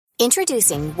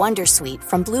Introducing Wondersuite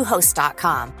from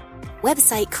Bluehost.com.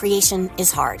 Website creation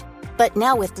is hard, but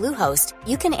now with Bluehost,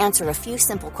 you can answer a few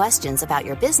simple questions about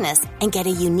your business and get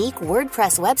a unique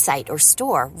WordPress website or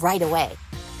store right away.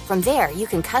 From there, you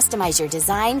can customize your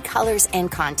design, colors,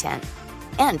 and content.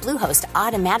 And Bluehost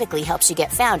automatically helps you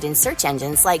get found in search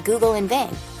engines like Google and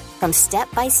Bing. From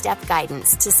step-by-step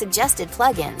guidance to suggested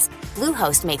plugins,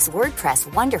 Bluehost makes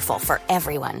WordPress wonderful for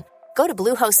everyone. Go to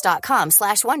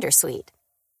bluehost.com/wondersuite.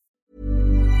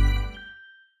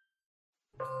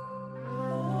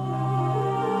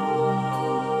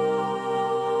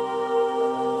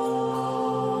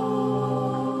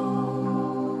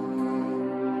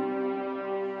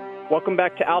 Welcome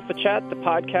back to Alpha Chat, the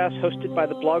podcast hosted by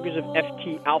the bloggers of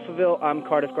FT Alphaville. I'm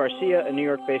Cardiff Garcia, a New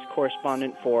York-based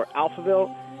correspondent for Alphaville,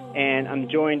 and I'm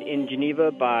joined in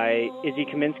Geneva by Izzy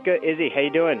Kaminska. Izzy, how you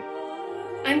doing?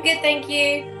 I'm good, thank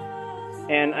you.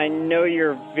 And I know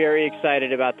you're very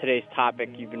excited about today's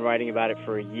topic. You've been writing about it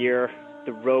for a year,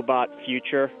 the robot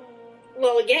future.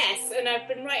 Well, yes, and I've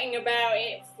been writing about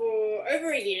it for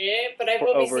over a year, but I've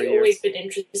obviously always been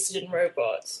interested in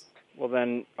robots. Well,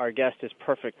 then our guest is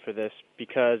perfect for this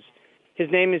because his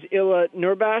name is Ilya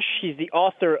Nurbash. He's the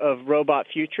author of Robot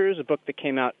Futures, a book that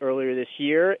came out earlier this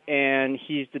year, and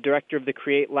he's the director of the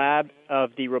Create Lab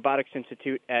of the Robotics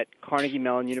Institute at Carnegie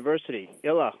Mellon University.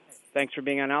 Ilya, thanks for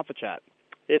being on Alpha Chat.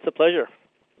 It's a pleasure.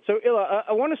 So, Ilya,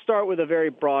 I want to start with a very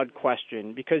broad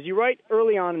question because you write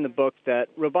early on in the book that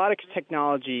robotics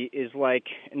technology is like,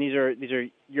 and these are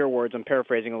your words, I'm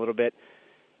paraphrasing a little bit,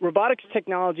 robotics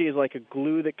technology is like a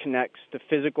glue that connects the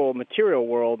physical material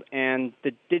world and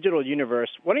the digital universe.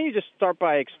 Why don't you just start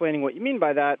by explaining what you mean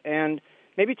by that and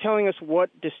maybe telling us what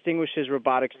distinguishes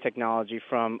robotics technology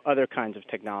from other kinds of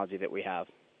technology that we have?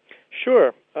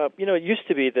 Sure. It used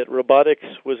to be that robotics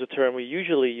was a term we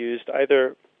usually used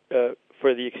either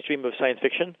for the extreme of science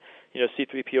fiction,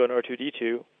 C-3PO and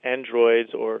R2-D2,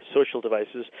 androids or social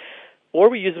devices, or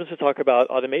we use them to talk about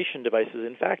automation devices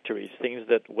in factories, things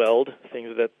that weld,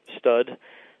 things that stud,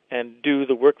 and do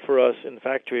the work for us in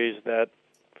factories that,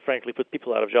 frankly, put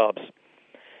people out of jobs.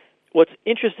 What's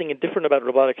interesting and different about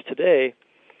robotics today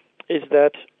is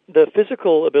that the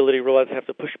physical ability robots have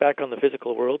to push back on the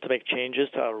physical world to make changes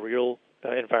to our real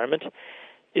environment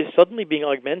is suddenly being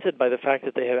augmented by the fact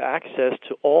that they have access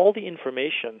to all the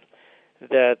information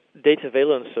that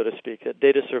dataveillance, so to speak, that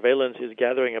data surveillance is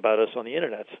gathering about us on the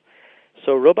Internet.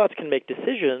 So robots can make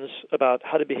decisions about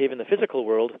how to behave in the physical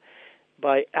world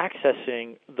by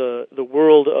accessing the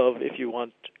world of, if you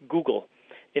want, Google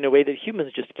in a way that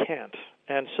humans just can't.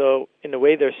 And so in a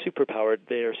way they're superpowered,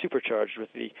 they are supercharged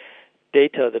with the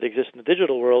data that exists in the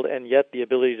digital world and yet the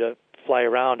ability to fly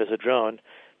around as a drone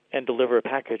and deliver a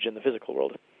package in the physical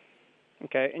world.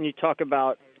 Okay, and you talk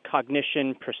about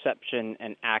cognition, perception,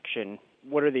 and action.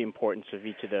 What are the importance of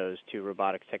each of those to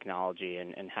robotics technology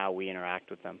and how we interact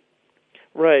with them?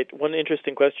 Right. One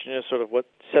interesting question is sort of what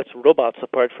sets robots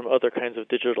apart from other kinds of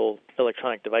digital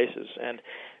electronic devices. And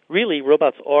really,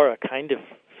 robots are a kind of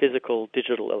physical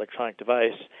digital electronic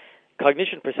device.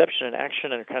 Cognition, perception, and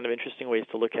action are kind of interesting ways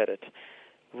to look at it.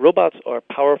 Robots are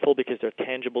powerful because they're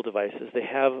tangible devices. They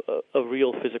have a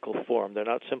real physical form. They're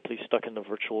not simply stuck in the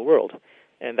virtual world.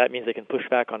 And that means they can push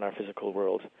back on our physical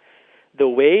world. The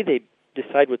way they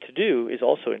decide what to do is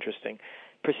also interesting.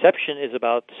 Perception is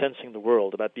about sensing the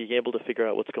world, about being able to figure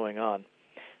out what's going on.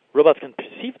 Robots can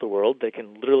perceive the world. They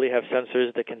can literally have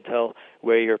sensors that can tell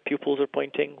where your pupils are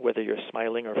pointing, whether you're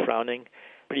smiling or frowning.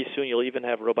 Pretty soon you'll even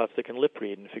have robots that can lip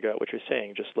read and figure out what you're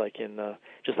saying, just like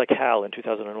HAL in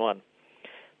 2001.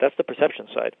 That's the perception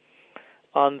side.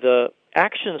 On the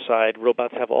action side,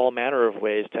 robots have all manner of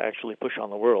ways to actually push on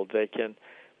the world. They can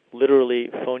literally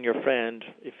phone your friend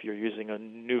if you're using a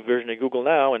new version of Google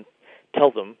now and tell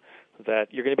them that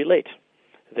you're going to be late.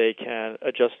 They can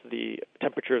adjust the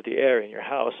temperature of the air in your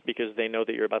house because they know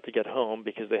that you're about to get home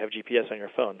because they have GPS on your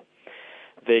phone.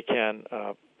 They can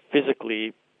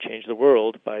physically change the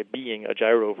world by being a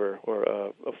gyrover or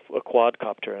a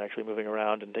quadcopter and actually moving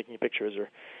around and taking pictures or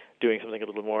doing something a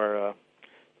little more,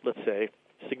 let's say,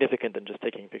 significant than just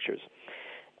taking pictures.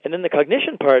 And then the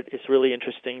cognition part is really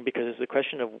interesting because it's the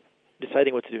question of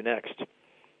deciding what to do next.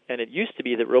 And it used to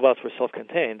be that robots were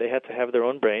self-contained. They had to have their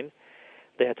own brain.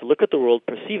 They had to look at the world,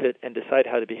 perceive it, and decide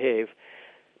how to behave.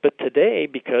 But today,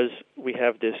 because we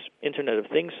have this Internet of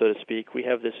Things, so to speak, we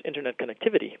have this Internet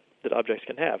connectivity that objects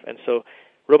can have. And so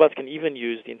robots can even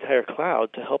use the entire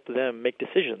cloud to help them make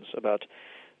decisions about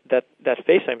that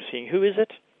face I'm seeing, who is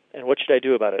it, and what should I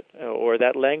do about it? Or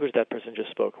that language that person just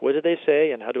spoke, what did they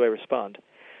say, and how do I respond?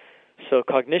 So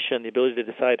cognition, the ability to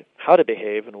decide how to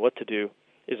behave and what to do,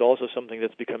 is also something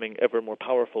that's becoming ever more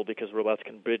powerful because robots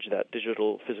can bridge that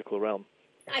digital-physical realm.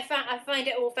 I find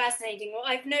it all fascinating. Well,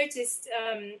 I've noticed,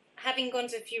 having gone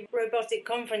to a few robotic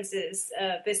conferences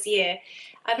this year,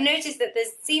 I've noticed that there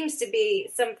seems to be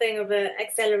something of an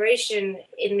acceleration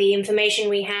in the information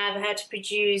we have, how to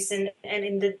produce, and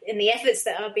in the efforts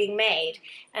that are being made.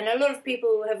 And a lot of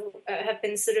people have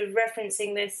been sort of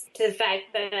referencing this to the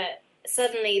fact that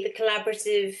suddenly the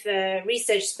collaborative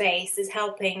research space is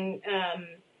helping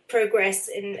progress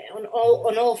on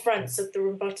all fronts of the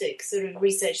robotic sort of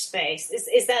research space.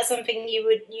 Is that something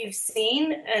you've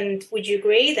seen, and would you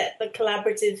agree that the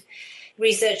collaborative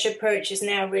research approach is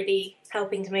now really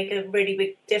helping to make a really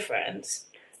big difference?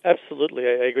 Absolutely,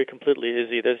 I agree completely,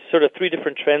 Izzy. There's sort of three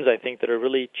different trends, I think, that are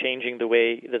really changing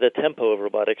the tempo of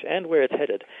robotics and where it's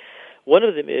headed. One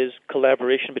of them is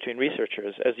collaboration between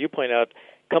researchers. As you point out,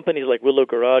 companies like Willow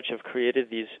Garage have created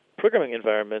these programming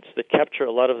environments that capture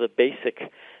a lot of the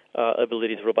basic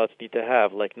abilities robots need to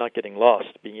have, like not getting lost,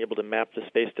 being able to map the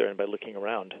space they're in by looking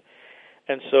around.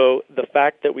 And so the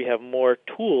fact that we have more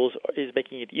tools is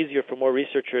making it easier for more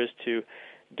researchers to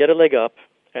get a leg up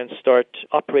and start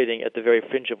operating at the very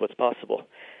fringe of what's possible.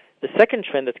 The second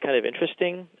trend that's kind of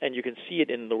interesting, and you can see it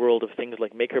in the world of things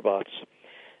like MakerBots,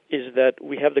 is that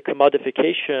we have the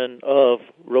commodification of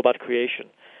robot creation.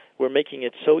 We're making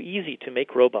it so easy to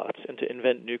make robots and to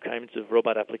invent new kinds of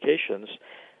robot applications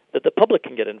that the public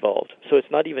can get involved. So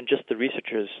it's not even just the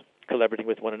researchers collaborating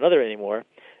with one another anymore.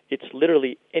 It's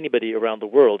literally anybody around the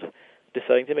world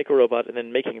deciding to make a robot and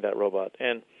then making that robot.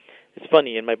 And it's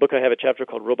funny, in my book I have a chapter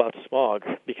called Robot Smog,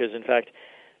 because in fact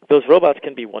those robots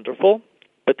can be wonderful,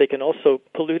 but they can also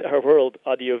pollute our world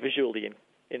audio-visually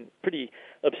in pretty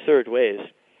absurd ways.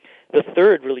 The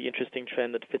third really interesting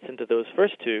trend that fits into those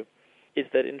first two is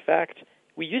that, in fact,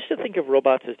 we used to think of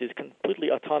robots as these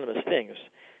completely autonomous things,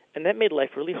 and that made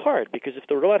life really hard, because if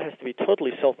the robot has to be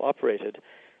totally self-operated,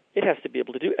 it has to be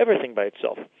able to do everything by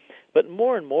itself. But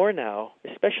more and more now,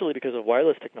 especially because of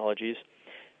wireless technologies,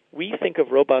 we think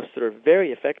of robots that are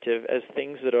very effective as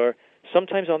things that are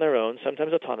sometimes on their own,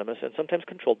 sometimes autonomous, and sometimes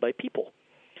controlled by people.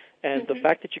 And the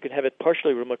fact that you can have it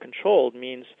partially remote controlled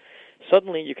means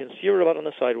suddenly you can see a robot on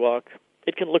the sidewalk,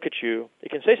 it can look at you, it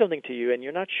can say something to you, and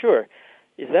you're not sure,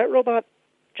 is that robot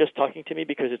just talking to me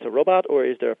because it's a robot, or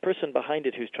is there a person behind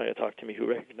it who's trying to talk to me, who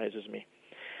recognizes me?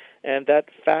 And that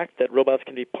fact that robots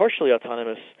can be partially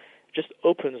autonomous just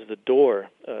opens the door,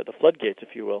 the floodgates, if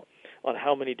you will, on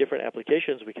how many different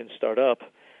applications we can start up,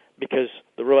 because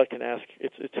the robot can ask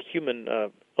its human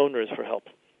owners for help.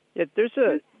 Yeah, there's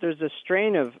a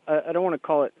strain of, I don't want to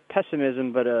call it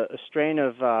pessimism, but a strain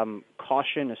of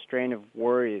caution, a strain of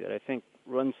worry that I think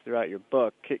runs throughout your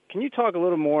book. Can you talk a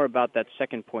little more about that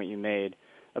second point you made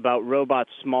about robot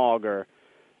smog, or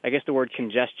I guess the word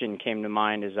congestion came to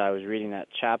mind as I was reading that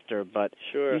chapter, but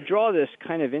Sure. You draw this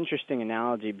kind of interesting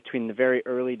analogy between the very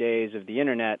early days of the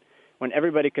Internet, when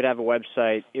everybody could have a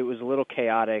website. It was a little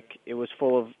chaotic. It was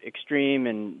full of extreme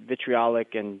and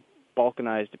vitriolic and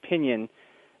balkanized opinion,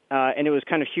 and it was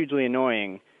kind of hugely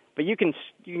annoying. But you can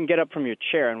get up from your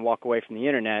chair and walk away from the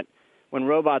Internet. When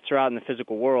robots are out in the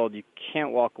physical world, you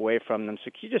can't walk away from them.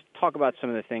 So can you just talk about some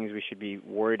of the things we should be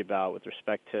worried about with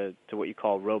respect to what you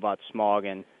call robot smog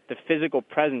and the physical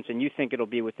presence, and you think it'll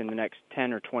be within the next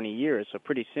 10 or 20 years, so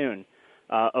pretty soon,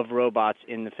 of robots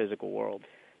in the physical world?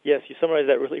 Yes, you summarized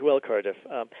that really well, Cardiff.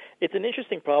 It's an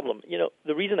interesting problem. You know,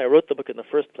 the reason I wrote the book in the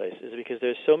first place is because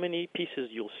there's so many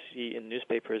pieces you'll see in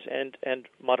newspapers and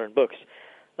modern books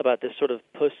about this sort of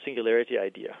post-singularity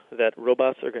idea, that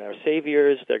robots are going to be our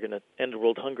saviors, they're going to end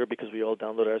world hunger because we all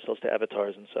download ourselves to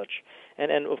avatars and such,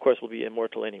 and of course we'll be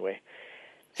immortal anyway.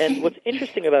 And what's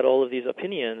interesting about all of these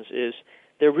opinions is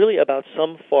they're really about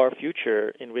some far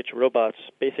future in which robots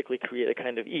basically create a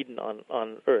kind of Eden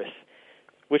on Earth,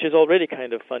 which is already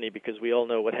kind of funny because we all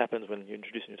know what happens when you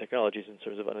introduce new technologies in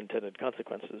terms of unintended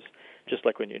consequences, just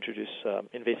like when you introduce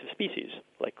invasive species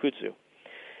like kudzu.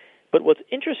 But what's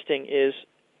interesting is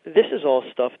this is all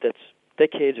stuff that's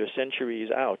decades or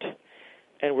centuries out,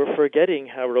 and we're forgetting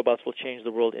how robots will change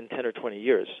the world in 10 or 20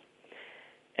 years.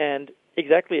 And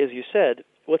exactly as you said,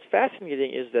 what's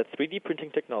fascinating is that 3D printing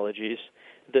technologies,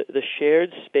 the shared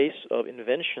space of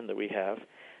invention that we have,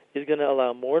 is going to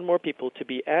allow more and more people to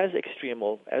be as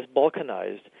extremal, as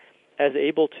balkanized, as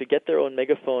able to get their own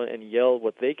megaphone and yell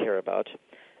what they care about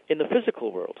in the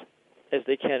physical world as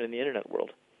they can in the Internet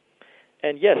world.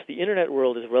 And yes, the Internet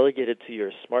world is relegated to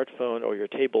your smartphone or your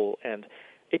table, and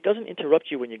it doesn't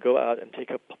interrupt you when you go out and take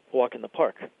a walk in the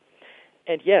park.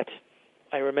 And yet,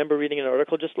 I remember reading an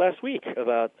article just last week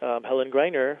about Helen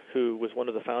Greiner, who was one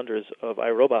of the founders of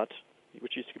iRobot,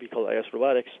 which used to be called IS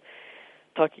Robotics,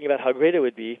 talking about how great it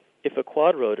would be if a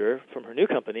quad rotor from her new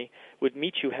company would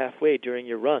meet you halfway during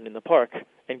your run in the park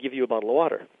and give you a bottle of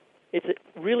water. It's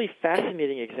a really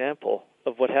fascinating example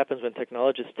of what happens when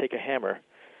technologists take a hammer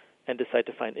and decide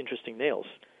to find interesting nails.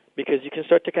 Because you can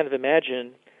start to kind of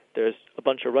imagine there's a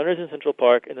bunch of runners in Central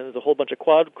Park, and then there's a whole bunch of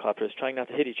quadcopters trying not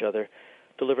to hit each other,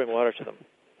 delivering water to them.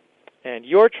 And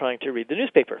you're trying to read the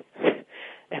newspaper.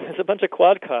 And there's a bunch of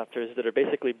quadcopters that are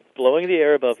basically blowing the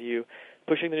air above you,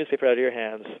 pushing the newspaper out of your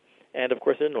hands, and of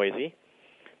course they're noisy.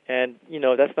 And,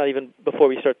 that's not even before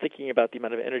we start thinking about the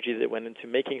amount of energy that went into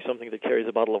making something that carries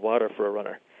a bottle of water for a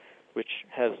runner, which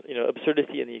has,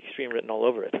 absurdity in the extreme written all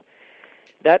over it.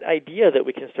 That idea that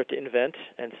we can start to invent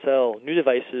and sell new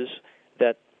devices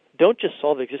that don't just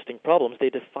solve existing problems, they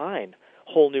define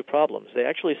whole new problems. They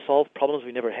actually solve problems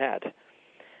we never had.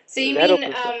 So you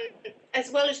mean,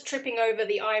 as well as tripping over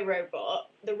the iRobot,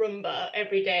 the Roomba,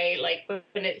 every day, like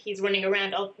when he's running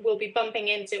around, we'll be bumping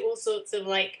into all sorts of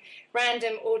like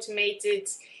random automated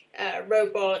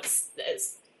robots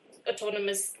that's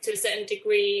autonomous to a certain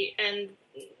degree, and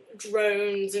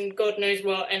drones and God knows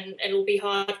what, and it'll be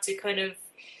hard to kind of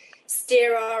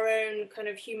steer our own kind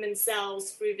of human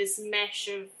selves through this mesh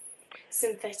of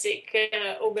synthetic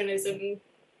organism.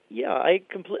 Yeah, I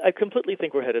completely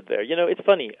think we're headed there. It's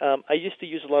funny. I used to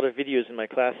use a lot of videos in my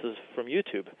classes from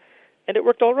YouTube, and it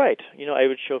worked all right. I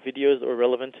would show videos that were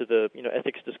relevant to the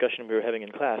ethics discussion we were having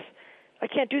in class. I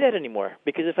can't do that anymore,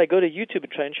 because if I go to YouTube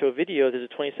and try and show a video, there's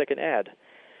a 20-second ad.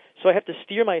 So I have to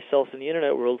steer myself in the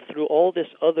internet world through all this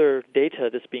other data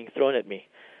that's being thrown at me.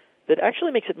 That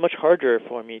actually makes it much harder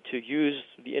for me to use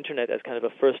the internet as kind of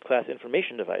a first-class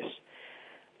information device.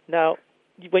 Now,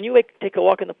 when you take a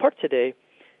walk in the park today,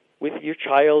 with your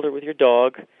child or with your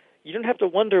dog, you don't have to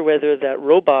wonder whether that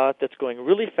robot that's going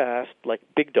really fast, like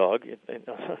Big Dog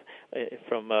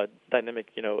from Dynamic,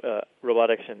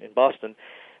 Robotics in Boston,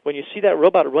 when you see that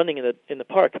robot running in the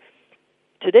park,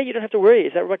 today you don't have to worry,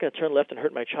 is that robot going to turn left and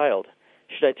hurt my child?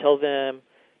 Should I tell them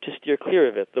to steer clear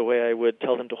of it the way I would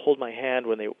tell them to hold my hand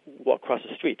when they walk across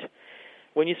the street?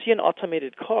 When you see an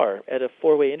automated car at a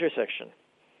four-way intersection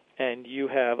and you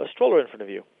have a stroller in front of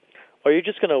you, are you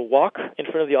just going to walk in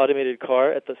front of the automated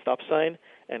car at the stop sign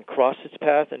and cross its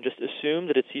path and just assume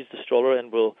that it sees the stroller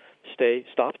and will stay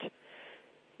stopped?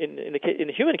 In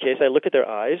the human case, I look at their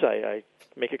eyes, I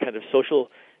make a kind of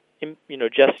social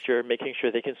gesture, making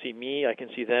sure they can see me, I can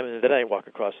see them, and then I walk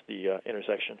across the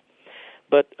intersection.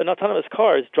 But an autonomous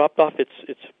car has dropped off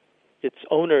its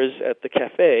owners at the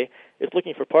cafe. It's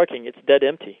looking for parking. It's dead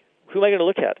empty. Who am I going to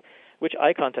look at? Which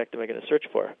eye contact am I going to search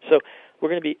for? So we're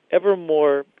going to be ever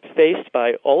more faced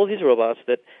by all of these robots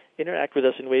that interact with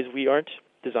us in ways we aren't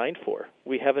designed for.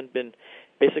 We haven't been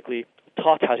basically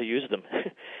taught how to use them.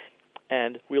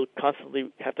 And we'll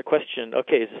constantly have to question,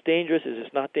 okay, is this dangerous? Is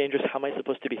this not dangerous? How am I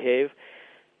supposed to behave?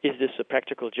 Is this a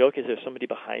practical joke? Is there somebody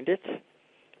behind it?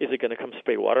 Is it going to come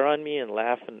spray water on me and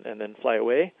laugh and then fly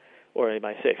away? Or am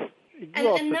I safe? And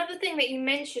another thing that you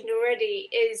mentioned already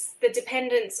is the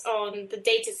dependence on the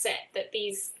data set that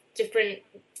these different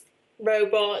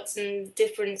robots and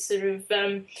different sort of,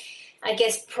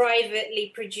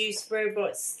 privately produced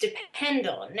robots depend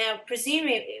on. Now,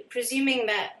 presuming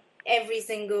that every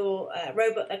single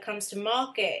robot that comes to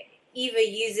market either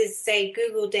uses, say,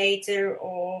 Google data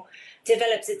or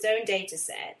develops its own data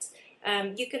set,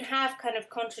 you can have kind of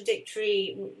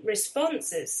contradictory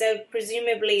responses. So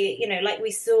presumably, like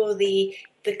we saw the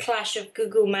clash of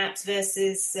Google Maps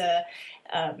versus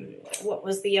what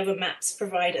was the other maps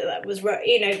provider that was,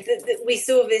 we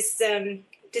saw this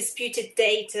disputed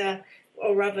data,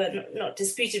 or rather not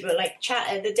disputed, but like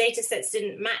the data sets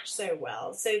didn't match so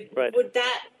well. So right. Would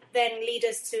that then lead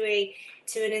us to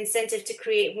an incentive to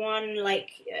create one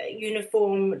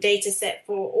uniform data set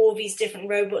for all these different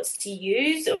robots to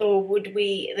use, or would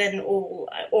we then or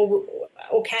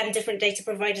can different data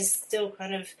providers still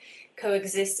kind of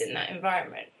coexist in that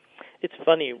environment? It's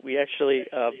funny. We actually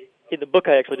in the book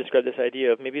I actually described this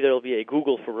idea of maybe there will be a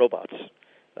Google for robots,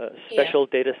 a special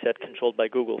data set controlled by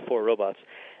Google for robots.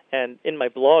 And in my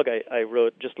blog I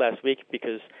wrote just last week,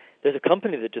 because there's a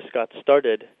company that just got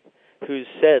started who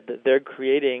said that they're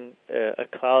creating a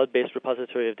cloud-based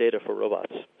repository of data for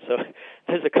robots. So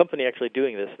there's a company actually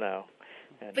doing this now.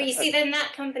 And but you see, then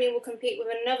that company will compete with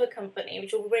another company,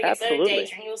 which will bring its absolutely. own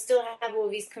data, and you'll still have all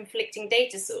these conflicting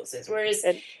data sources. Whereas,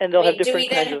 and they'll have different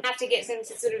do we then kinds of... have to get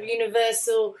into sort of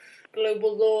universal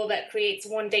global law that creates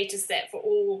one data set for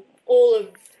all of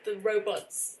the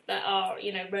robots that are,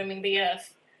 roaming the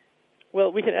earth? Well,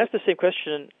 we can ask the same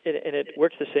question, and it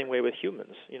works the same way with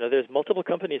humans. There's multiple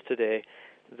companies today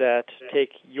that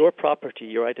take your property,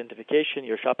 your identification,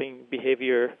 your shopping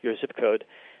behavior, your zip code,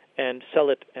 and sell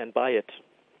it and buy it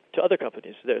to other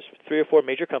companies. There's 3 or 4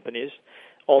 major companies.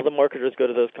 All the marketers go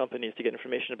to those companies to get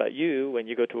information about you when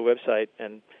you go to a website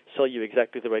and sell you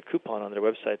exactly the right coupon on their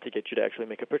website to get you to actually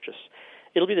make a purchase.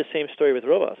 It'll be the same story with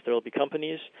robots. There will be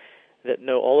companies that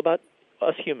know all about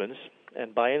us humans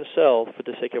and buy and sell for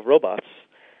the sake of robots,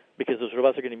 because those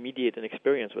robots are going to mediate an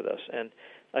experience with us. And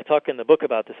I talk in the book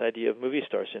about this idea of movie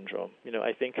star syndrome.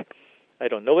 I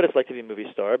don't know what it's like to be a movie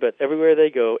star, but everywhere they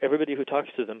go, everybody who talks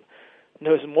to them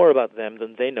knows more about them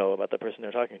than they know about the person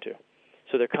they're talking to.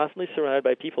 So they're constantly surrounded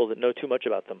by people that know too much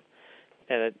about them.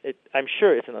 And I'm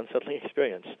sure it's an unsettling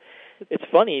experience. It's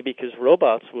funny because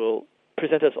robots will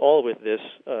present us all with this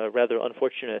rather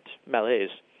unfortunate malaise,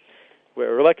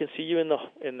 where a robot can see you in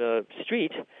the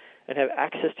street and have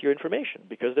access to your information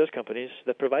because there's companies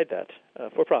that provide that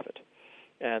for profit.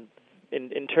 And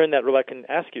in turn, that robot can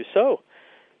ask you,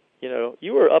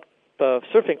 you were up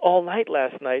surfing all night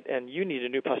last night and you need a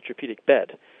new Posturepedic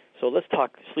bed. So let's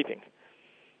talk sleeping.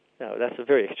 Now, that's a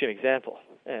very extreme example,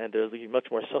 and there's much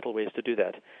more subtle ways to do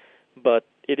that. But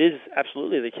it is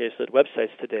absolutely the case that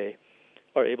websites today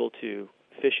are able to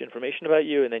fish information about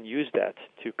you and then use that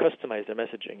to customize their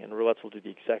messaging, and robots will do the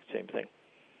exact same thing.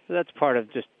 So that's part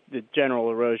of just the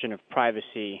general erosion of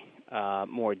privacy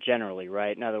more generally,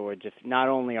 right? In other words, if not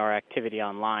only our activity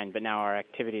online, but now our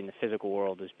activity in the physical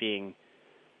world is being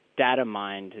data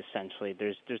mined, essentially,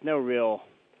 there's no real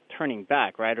turning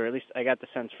back, right? Or at least I got the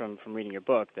sense from reading your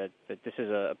book that this is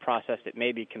a process that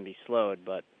maybe can be slowed,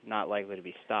 but not likely to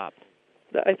be stopped.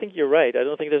 I think you're right. I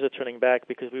don't think there's a turning back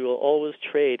because we will always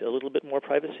trade a little bit more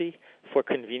privacy for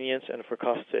convenience and for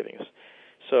cost savings.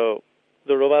 So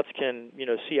the robots can,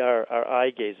 see our eye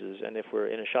gazes, and if we're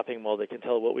in a shopping mall, they can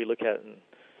tell what we look at, and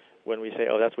when we say,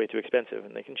 oh, that's way too expensive,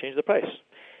 and they can change the price.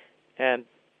 And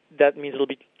that means it'll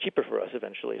be cheaper for us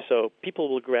eventually. So people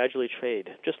will gradually trade,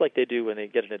 just like they do when they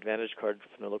get an Advantage card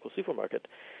from the local supermarket,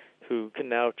 who can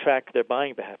now track their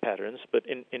buying patterns, but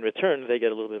in return, they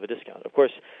get a little bit of a discount. Of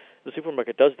course, the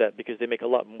supermarket does that because they make a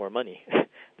lot more money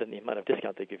than the amount of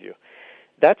discount they give you.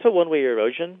 That's a one-way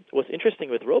erosion. What's interesting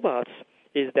with robots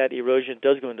is that erosion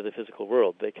does go into the physical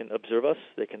world. They can observe us,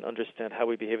 they can understand how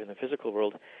we behave in the physical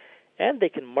world, and they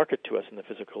can market to us in the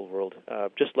physical world,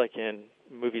 just like in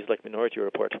movies like Minority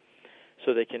Report.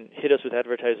 So they can hit us with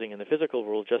advertising in the physical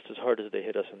world just as hard as they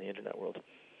hit us in the internet world.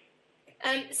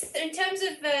 So in terms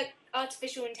of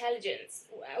artificial intelligence,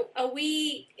 are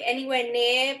we anywhere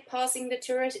near passing the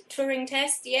Turing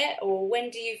test yet? Or when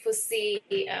do you foresee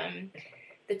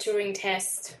the Turing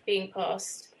test being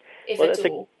passed, if at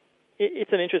all?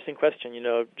 It's an interesting question.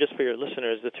 Just for your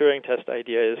listeners, the Turing test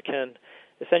idea is, can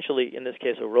essentially, in this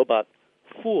case, a robot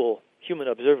fool human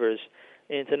observers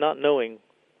into not knowing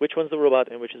which one's the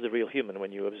robot and which is the real human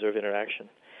when you observe interaction.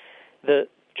 The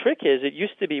trick is, it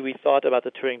used to be we thought about the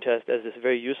Turing test as this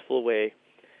very useful way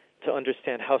to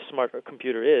understand how smart a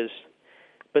computer is,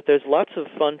 but there's lots of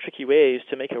fun, tricky ways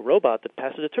to make a robot that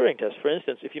passes a Turing test. For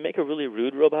instance, if you make a really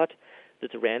rude robot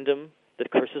that's random, that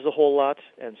curses a whole lot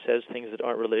and says things that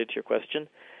aren't related to your question,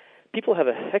 people have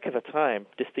a heck of a time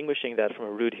distinguishing that from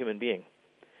a rude human being.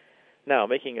 Now,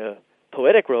 making a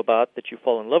poetic robot that you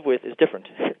fall in love with is different.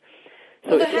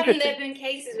 So haven't there been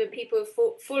cases where people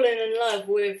have fallen in love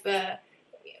with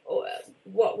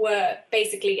what were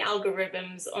basically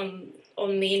algorithms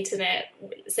on the internet,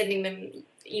 sending them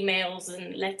emails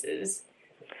and letters?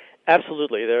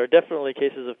 Absolutely. There are definitely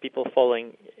cases of people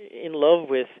falling in love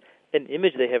with an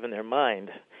image they have in their mind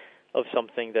of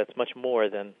something that's much more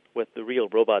than what the real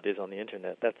robot is on the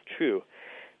internet. That's true.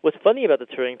 What's funny about the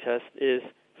Turing test is,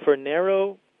 for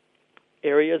narrow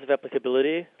areas of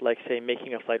applicability, like, say,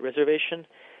 making a flight reservation,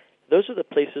 those are the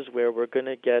places where we're going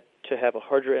to get to have a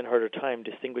harder and harder time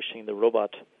distinguishing the robot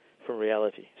from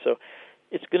reality. So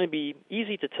it's going to be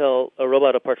easy to tell a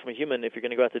robot apart from a human if you're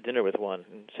going to go out to dinner with one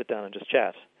and sit down and just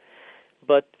chat.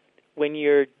 But when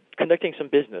you're conducting some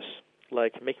business,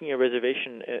 like making a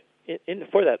reservation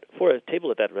for a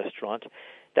table at that restaurant,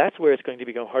 that's where it's going to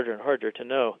become harder and harder to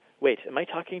know, wait, am I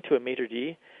talking to a maitre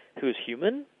d' who's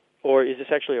human, or is this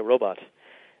actually a robot?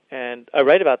 And I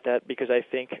write about that because I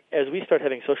think as we start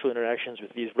having social interactions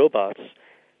with these robots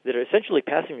that are essentially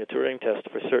passing the Turing test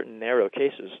for certain narrow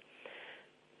cases,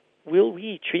 will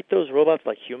we treat those robots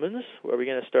like humans? Are we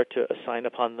going to start to assign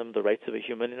upon them the rights of a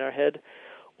human in our head?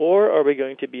 Or are we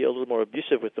going to be a little more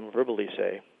abusive with them verbally,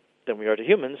 say, than we are to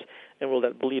humans? And will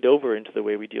that bleed over into the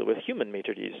way we deal with human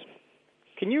maitre d's?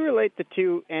 Can you relate the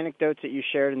two anecdotes that you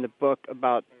shared in the book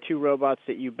about two robots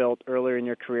that you built earlier in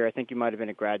your career? I think you might have been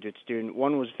a graduate student.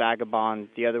 One was Vagabond,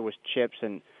 the other was Chips.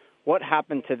 And what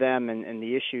happened to them and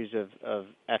the issues of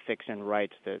ethics and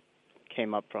rights that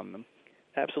came up from them?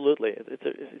 Absolutely.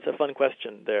 It's a fun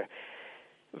question there.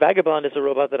 Vagabond is a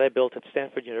robot that I built at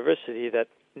Stanford University that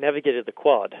navigated the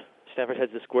quad. Stanford has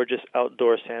this gorgeous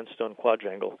outdoor sandstone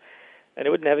quadrangle, and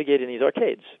it would navigate in these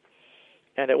arcades.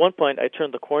 And at one point, I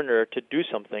turned the corner to do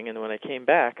something, and when I came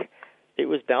back, it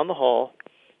was down the hall,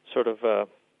 sort of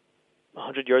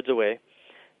 100 yards away,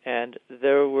 and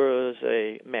there was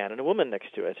a man and a woman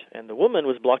next to it, and the woman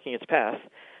was blocking its path,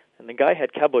 and the guy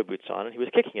had cowboy boots on, and he was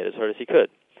kicking it as hard as he could.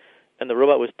 And the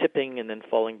robot was tipping and then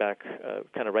falling back,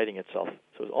 kind of righting itself,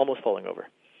 so it was almost falling over.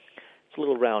 It's a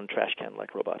little round trash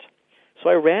can-like robot. So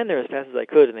I ran there as fast as I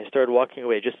could, and they started walking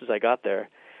away just as I got there,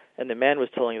 and the man was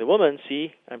telling the woman,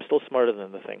 see, I'm still smarter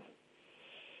than the thing.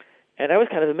 And I was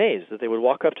kind of amazed that they would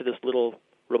walk up to this little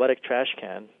robotic trash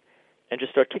can and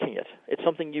just start kicking it. It's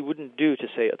something you wouldn't do to,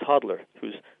 say, a toddler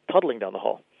who's toddling down the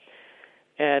hall.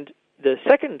 And the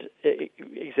second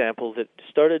example that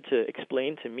started to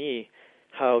explain to me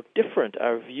how different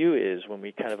our view is when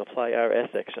we kind of apply our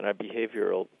ethics and our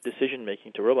behavioral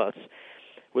decision-making to robots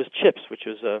was CHIPS, which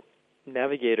was a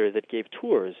navigator that gave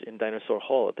tours in Dinosaur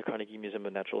Hall at the Carnegie Museum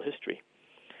of Natural History.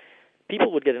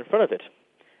 People would get in front of it.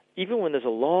 Even when there's a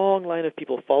long line of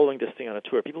people following this thing on a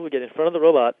tour, people would get in front of the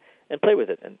robot and play with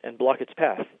it and block its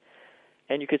path.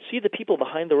 And you could see the people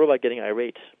behind the robot getting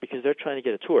irate because they're trying to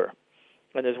get a tour.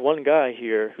 And there's one guy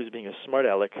here who's being a smart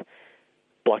aleck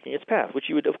blocking its path, which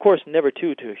you would, of course, never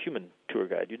do to a human tour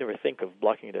guide. You'd never think of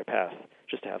blocking their path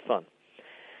just to have fun.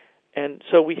 And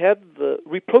so we had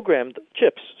reprogrammed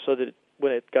CHIPS so that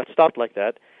when it got stopped like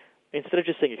that, instead of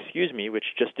just saying, excuse me, which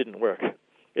just didn't work,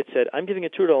 it said, I'm giving a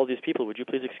tour to all these people. Would you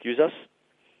please excuse us?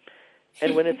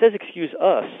 And when it says excuse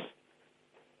us,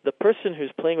 the person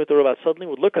who's playing with the robot suddenly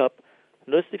would look up,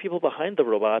 notice the people behind the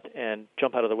robot, and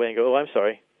jump out of the way and go, oh, I'm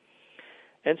sorry.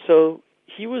 And so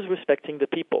he was respecting the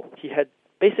people. He had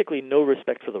basically no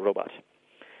respect for the robot.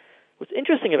 What's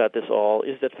interesting about this all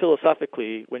is that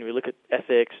philosophically, when we look at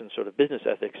ethics and sort of business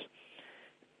ethics,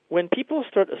 when people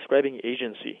start ascribing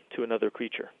agency to another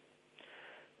creature,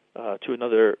 to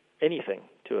another anything,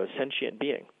 to a sentient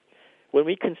being, when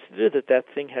we consider that that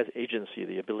thing has agency,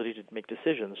 the ability to make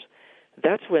decisions,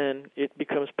 that's when it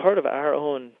becomes part of our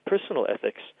own personal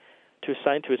ethics to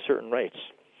assign to it certain rights.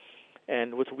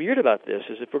 And what's weird about this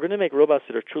is if we're going to make robots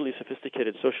that are truly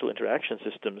sophisticated social interaction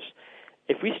systems,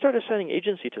 if we start assigning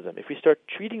agency to them, if we start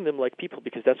treating them like people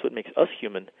because that's what makes us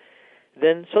human,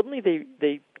 then suddenly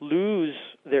they lose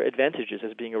their advantages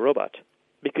as being a robot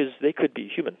because they could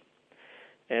be human.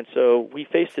 And so we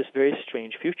face this very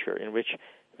strange future in which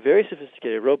very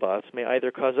sophisticated robots may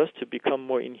either cause us to become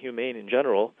more inhumane in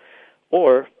general,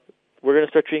 or we're going to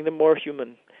start treating them more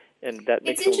human, and that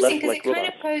makes them less like robots. It's interesting because it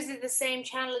kind of poses the same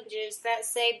challenges that,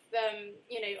 say,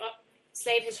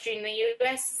 slave history in the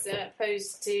U.S.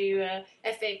 posed to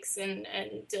ethics and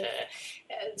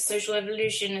social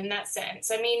evolution in that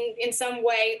sense. I mean, in some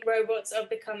way, robots are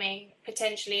becoming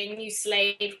potentially a new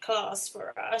slave class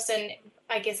for us, and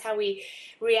I guess how we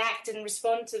react and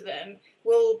respond to them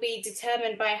will be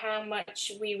determined by how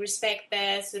much we respect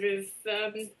their sort of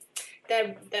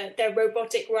their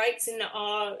robotic rights in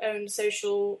our own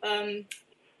social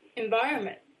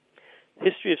environment.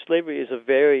 History of slavery is a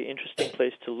very interesting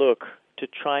place to look to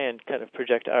try and kind of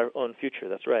project our own future.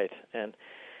 That's right. And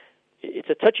it's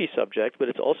a touchy subject, but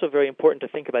it's also very important to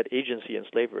think about agency in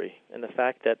slavery and the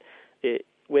fact that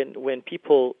when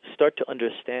people start to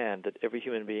understand that every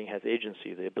human being has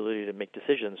agency, the ability to make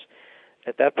decisions,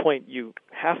 at that point you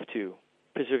have to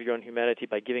preserve your own humanity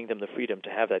by giving them the freedom to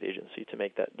have that agency, to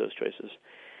make those choices.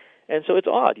 And so it's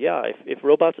odd, yeah, if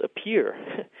robots appear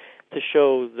to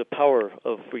show the power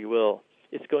of free will,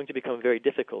 it's going to become very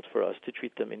difficult for us to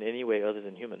treat them in any way other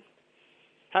than human.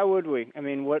 How would we? I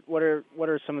mean, what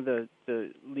are some of the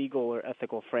legal or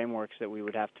ethical frameworks that we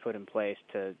would have to put in place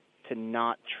to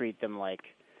not treat them like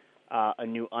a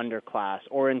new underclass?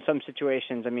 Or in some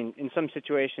situations,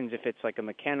 if it's like a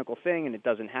mechanical thing and it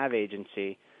doesn't have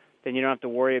agency, then you don't have to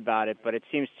worry about it. But it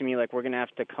seems to me like we're going to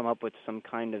have to come up with some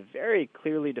kind of very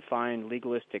clearly defined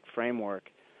legalistic framework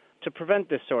to prevent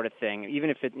this sort of thing,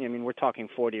 even if we're talking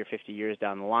 40 or 50 years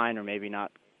down the line, or maybe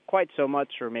not quite so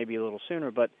much, or maybe a little sooner.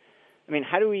 But I mean,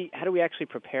 how do we actually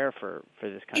prepare for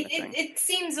this kind of thing? It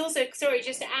seems also,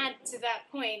 just to add to that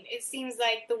point, it seems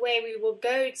like the way we will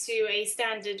go to a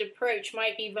standard approach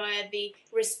might be via the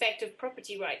respect of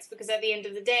property rights, because at the end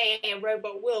of the day, a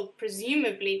robot will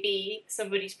presumably be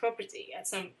somebody's property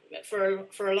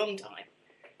for a long time.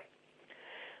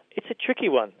 It's a tricky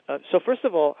one. So first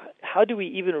of all, how do we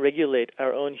even regulate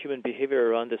our own human behavior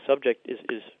around this subject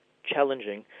is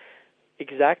challenging,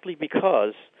 exactly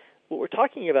because what we're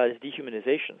talking about is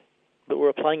dehumanization, but we're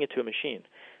applying it to a machine.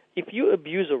 If you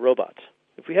abuse a robot,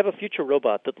 if we have a future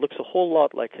robot that looks a whole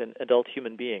lot like an adult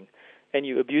human being, and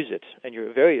you abuse it, and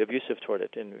you're very abusive toward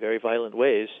it in very violent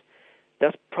ways,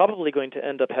 that's probably going to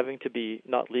end up having to be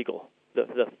not legal.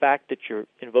 The fact that you're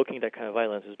invoking that kind of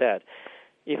violence is bad.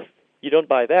 If you don't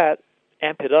buy that,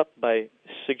 amp it up by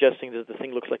suggesting that the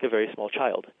thing looks like a very small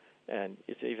child, and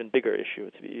it's an even bigger issue.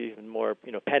 It's even more,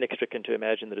 panic-stricken to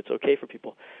imagine that it's okay for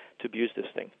people to abuse this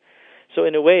thing. So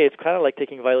in a way, it's kind of like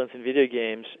taking violence in video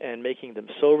games and making them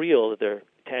so real that they're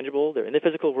tangible, they're in the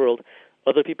physical world,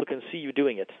 other people can see you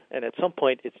doing it, and at some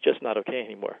point, it's just not okay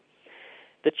anymore.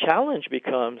 The challenge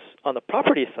becomes, on the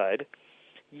property side,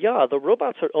 the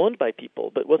robots are owned by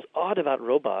people, but what's odd about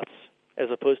robots, as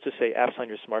opposed to, say, apps on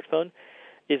your smartphone,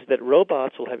 is that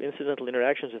robots will have incidental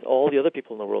interactions with all the other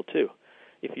people in the world, too.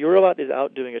 If your robot is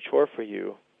out doing a chore for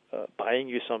you, buying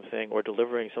you something or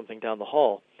delivering something down the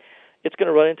hall, it's going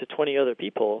to run into 20 other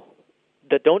people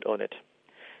that don't own it.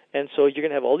 And so you're going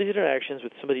to have all these interactions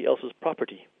with somebody else's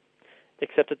property,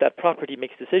 except that property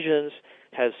makes decisions,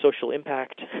 has social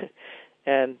impact,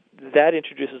 and that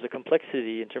introduces a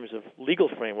complexity in terms of legal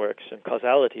frameworks and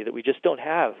causality that we just don't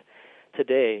have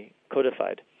today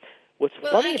codified. What's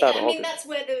funny about all this... that's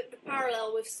where the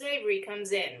parallel with slavery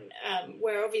comes in,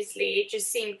 where obviously it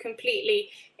just seemed completely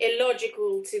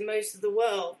illogical to most of the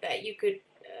world that you could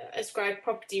ascribe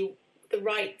the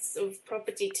rights of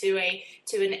property to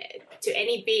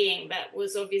any being that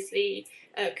was obviously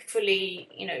fully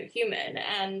human,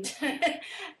 and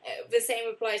the same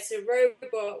applies to a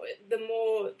robot. The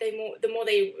more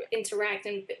they interact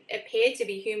and appear to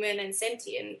be human and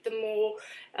sentient, the more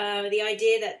the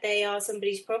idea that they are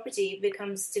somebody's property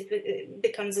becomes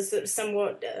a sort of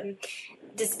somewhat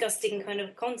disgusting kind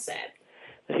of concept.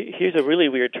 Here's a really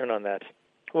weird turn on that.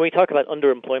 When we talk about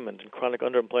underemployment and chronic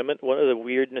underemployment, one of the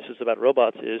weirdnesses about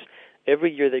robots is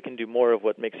every year they can do more of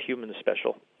what makes humans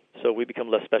special. So we become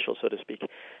less special, so to speak.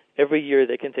 Every year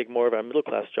they can take more of our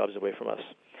middle-class jobs away from us.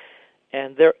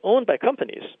 And they're owned by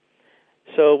companies.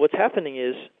 So what's happening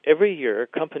is every year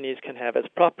companies can have as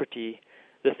property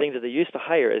the thing that they used to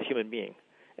hire as human being.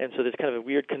 And so there's kind of a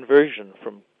weird conversion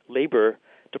from labor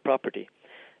to property.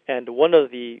 And one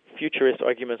of the futurist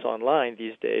arguments online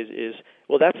these days is,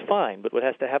 well, that's fine, but what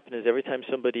has to happen is every time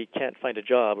somebody can't find a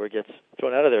job or gets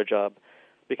thrown out of their job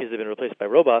because they've been replaced by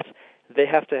robots, they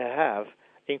have to have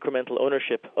incremental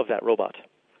ownership of that robot.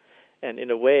 And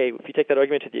in a way, if you take that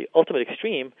argument to the ultimate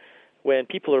extreme, when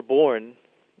people are born,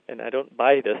 and I don't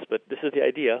buy this, but this is the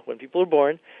idea, when people are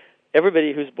born,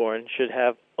 everybody who's born should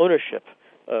have ownership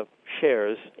of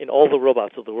shares in all the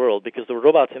robots of the world, because the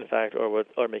robots, in fact, are what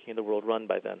are making the world run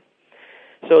by then.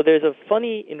 So there's a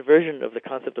funny inversion of the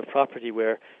concept of property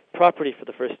where property for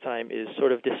the first time is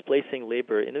sort of displacing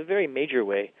labor in a very major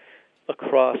way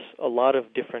across a lot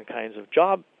of different kinds of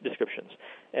job descriptions.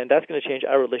 And that's going to change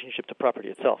our relationship to property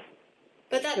itself.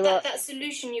 But that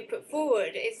solution you put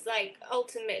forward is like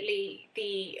ultimately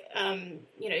the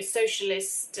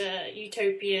socialist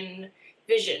utopian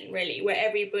vision, really, where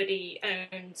everybody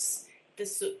owns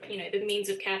the means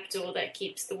of capital that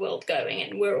keeps the world going,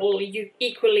 and we're all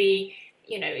equally,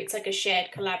 it's like a shared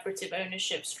collaborative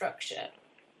ownership structure.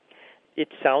 It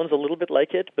sounds a little bit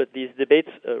like it, but these debates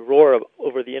roar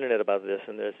over the internet about this,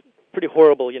 and there's pretty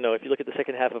horrible, if you look at the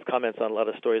second half of comments on a lot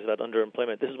of stories about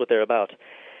underemployment, this is what they're about.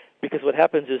 Because what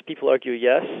happens is people argue,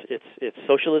 yes, it's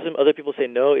socialism. Other people say,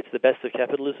 no, it's the best of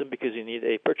capitalism because you need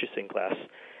a purchasing class.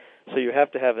 So you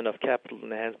have to have enough capital in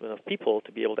the hands of enough people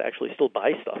to be able to actually still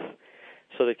buy stuff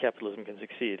so that capitalism can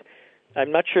succeed.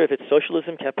 I'm not sure if it's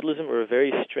socialism, capitalism, or a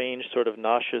very strange sort of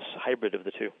nauseous hybrid of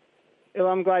the two. Well,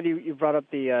 I'm glad you brought up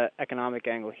the economic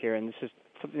angle here, and this is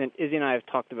something that Izzy and I have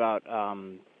talked about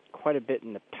quite a bit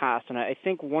in the past. And I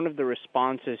think one of the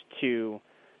responses to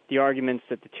the arguments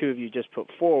that the two of you just put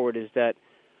forward is that,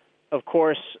 of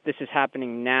course, this is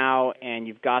happening now, and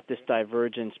you've got this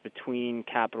divergence between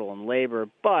capital and labor,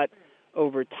 but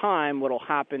over time what will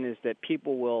happen is that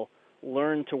people will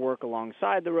learn to work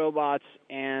alongside the robots,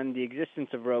 and the existence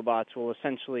of robots will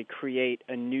essentially create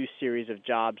a new series of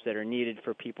jobs that are needed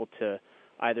for people to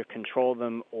either control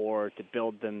them or to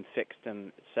build them, fix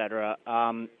them, etc.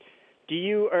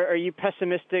 Are you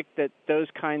pessimistic that those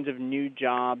kinds of new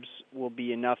jobs will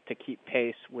be enough to keep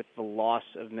pace with the loss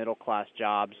of middle-class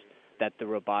jobs that the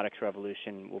robotics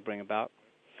revolution will bring about?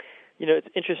 It's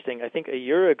interesting. I think a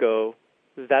year ago,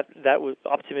 that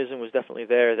optimism was definitely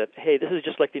there that, hey, this is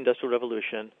just like the Industrial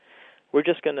Revolution. We're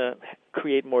just going to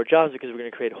create more jobs because we're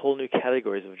going to create whole new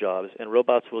categories of jobs, and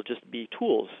robots will just be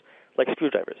tools like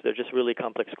screwdrivers. They're just really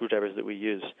complex screwdrivers that we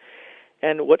use.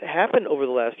 And what happened over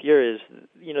the last year is,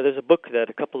 there's a book that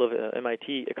a couple of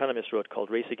MIT economists wrote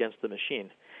called Race Against the Machine.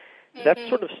 That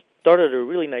sort of started a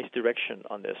really nice direction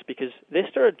on this because they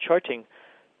started charting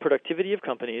productivity of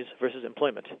companies versus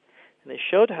employment. And they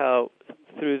showed how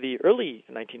through the early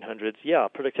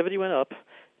 1900s, productivity went up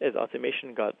as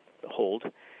automation got hold,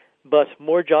 but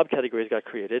more job categories got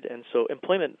created, and so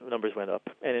employment numbers went up.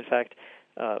 And in fact,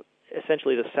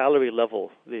 essentially the salary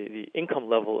level, the income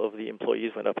level of the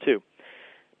employees went up too.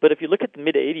 But if you look at the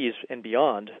mid-'80s and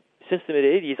beyond, since the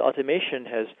mid-'80s, automation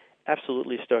has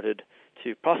absolutely started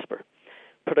to prosper.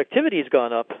 Productivity has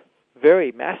gone up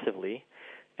very massively,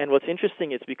 and what's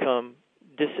interesting, it's become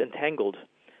disentangled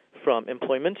from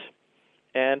employment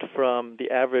and from the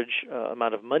average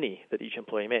amount of money that each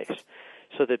employee makes.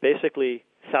 So that basically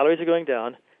salaries are going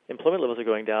down, employment levels are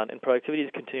going down, and productivity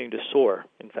is continuing to soar.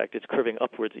 In fact, it's curving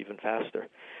upwards even faster.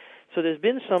 So there's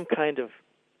been some kind of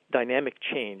dynamic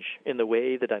change in the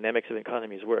way the dynamics of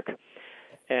economies work.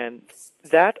 And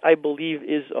that, I believe,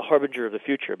 is a harbinger of the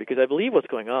future, because I believe what's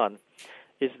going on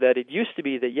is that it used to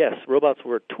be that, yes, robots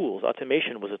were tools.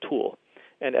 Automation was a tool.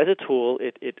 And as a tool,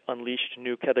 it unleashed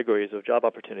new categories of job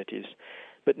opportunities.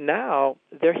 But now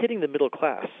they're hitting the middle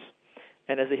class.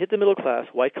 And as they hit the middle class,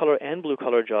 white-collar and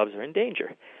blue-collar jobs are in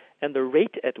danger. And the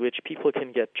rate at which people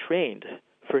can get trained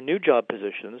for new job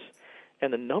positions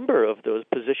and the number of those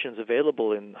positions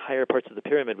available in higher parts of the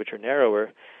pyramid, which are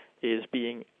narrower, is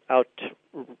being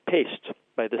outpaced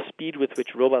by the speed with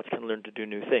which robots can learn to do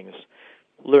new things.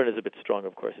 Learn is a bit strong,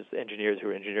 of course. It's the engineers who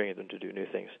are engineering them to do new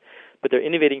things. But they're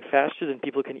innovating faster than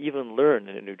people can even learn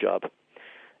in a new job.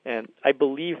 And I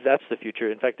believe that's the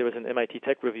future. In fact, there was an MIT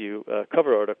Tech Review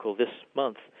cover article this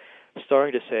month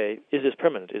starting to say, is this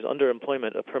permanent? Is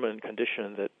underemployment a permanent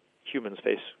condition that humans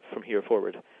face from here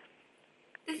forward?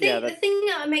 The thing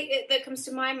that comes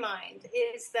to my mind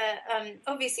is that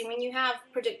obviously when you have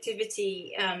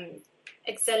productivity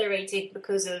accelerated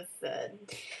because of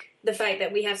the fact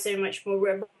that we have so much more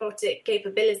robotic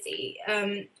capability,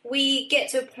 we get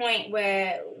to a point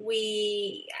where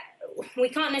we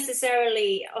can't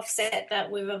necessarily offset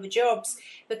that with other jobs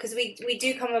because we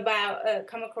do come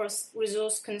across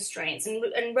resource constraints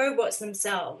and robots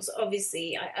themselves,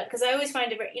 obviously, because I always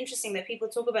find it very interesting that people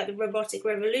talk about the robotic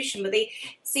revolution, but they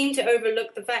seem to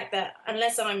overlook the fact that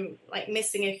unless I'm like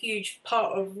missing a huge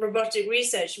part of robotic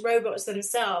research, robots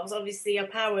themselves obviously are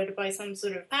powered by some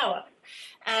sort of power.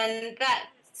 And that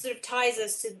sort of ties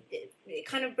us to, it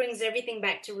kind of brings everything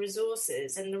back to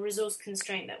resources and the resource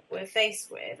constraint that we're faced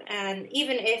with. And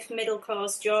even if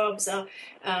middle-class jobs are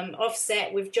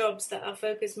offset with jobs that are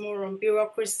focused more on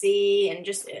bureaucracy and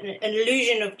just an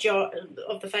illusion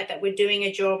of the fact that we're doing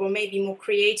a job, or maybe more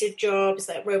creative jobs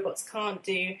that robots can't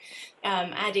do,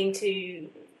 adding to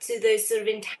those sort of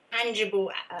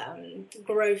intangible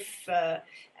growth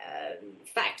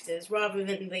factors rather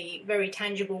than the very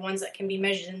tangible ones that can be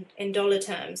measured in dollar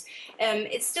terms.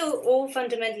 It still all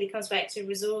fundamentally comes back to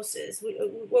resources.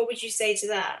 What would you say to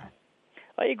that?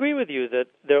 I agree with you that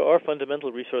there are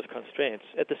fundamental resource constraints.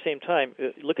 At the same time,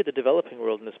 look at the developing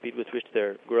world and the speed with which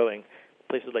they're growing,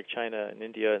 places like China and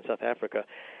India and South Africa.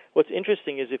 What's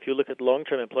interesting is if you look at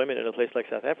long-term employment in a place like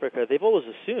South Africa, they've always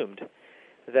assumed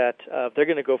that they're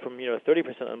going to go from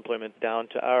 30% unemployment down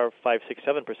to our 5, 6,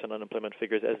 7% unemployment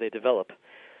figures as they develop.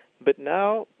 But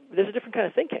now there's a different kind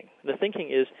of thinking. The thinking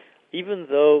is, even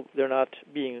though they're not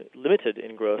being limited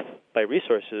in growth by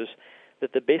resources,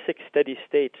 that the basic steady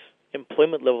state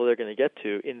employment level they're going to get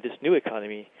to in this new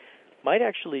economy might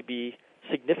actually be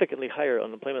significantly higher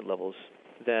unemployment levels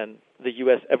than the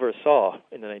U.S. ever saw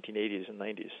in the 1980s and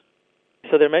 90s.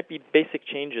 So there might be basic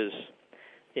changes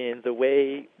in the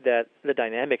way that the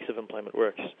dynamics of employment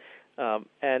works.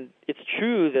 And it's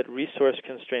true that resource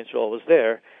constraints are always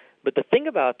there, but the thing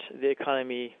about the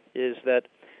economy is that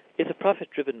it's a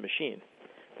profit-driven machine.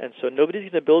 And so nobody's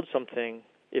going to build something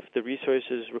if the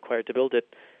resources required to build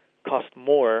it cost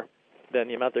more than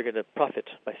the amount they're going to profit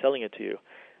by selling it to you.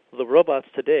 The robots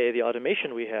today, the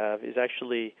automation we have, is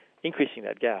actually increasing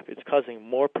that gap. It's causing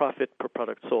more profit per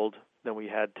product sold than we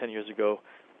had 10 years ago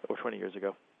or 20 years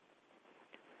ago.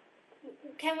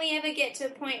 Can we ever get to a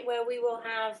point where we will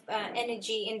have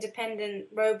energy-independent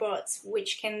robots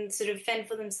which can sort of fend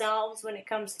for themselves when it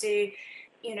comes to,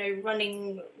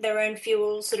 running their own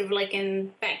fuel, sort of like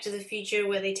in Back to the Future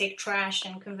where they take trash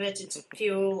and convert it to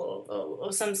fuel,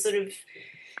 or some sort of,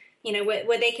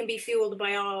 where they can be fueled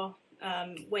by our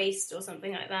waste or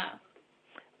something like that?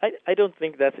 I don't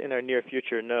think that's in our near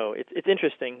future, no. It's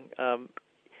interesting.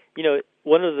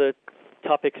 One of the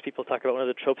topics people talk about, one of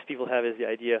the tropes people have is the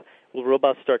idea, will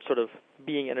robots start sort of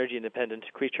being energy-independent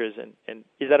creatures, and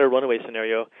is that a runaway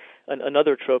scenario?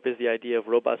 Another trope is the idea of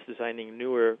robots designing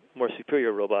newer, more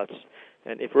superior robots.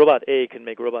 And if Robot A can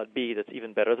make Robot B that's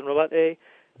even better than Robot A,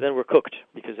 then we're cooked,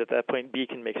 because at that point B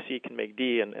can make C, can make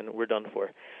D, and we're done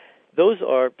for. Those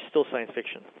are still science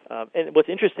fiction. And what's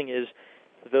interesting is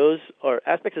those are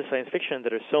aspects of science fiction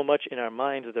that are so much in our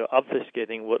minds that they're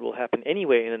obfuscating what will happen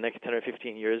anyway in the next 10 or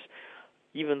 15 years,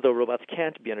 even though robots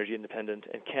can't be energy independent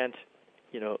and can't,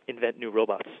 invent new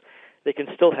robots. They can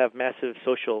still have massive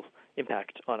social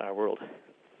impact on our world.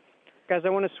 Guys, I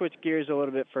want to switch gears a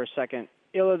little bit for a second.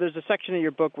 Ila, there's a section in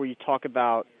your book where you talk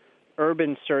about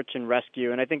urban search and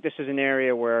rescue, and I think this is an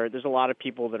area where there's a lot of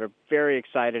people that are very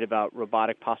excited about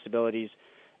robotic possibilities,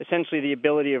 essentially the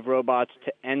ability of robots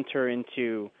to enter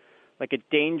into like a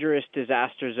dangerous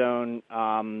disaster zone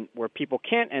where people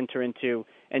can't enter into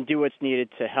and do what's needed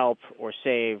to help or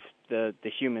save the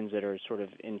humans that are sort of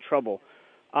in trouble.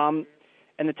 And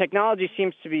the technology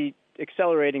seems to be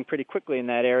accelerating pretty quickly in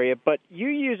that area, but you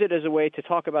use it as a way to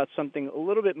talk about something a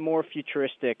little bit more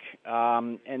futuristic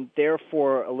and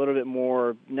therefore a little bit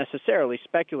more necessarily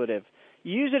speculative.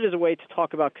 You use it as a way to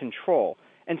talk about control,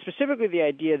 and specifically the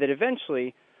idea that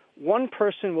eventually one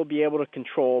person will be able to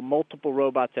control multiple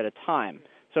robots at a time.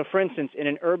 So, for instance, in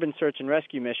an urban search and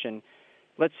rescue mission,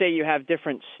 let's say you have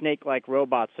different snake-like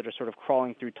robots that are sort of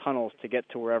crawling through tunnels to get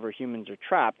to wherever humans are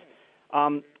trapped.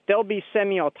 They'll be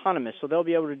semi-autonomous, so they'll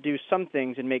be able to do some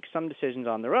things and make some decisions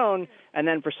on their own, and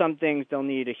then for some things they'll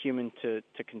need a human to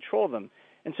control them.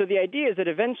 And so the idea is that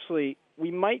eventually we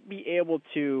might be able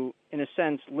to, in a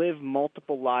sense, live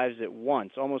multiple lives at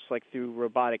once, almost like through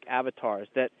robotic avatars,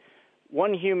 that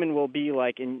one human will be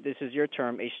like, and this is your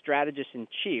term, a strategist in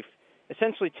chief,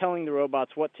 essentially telling the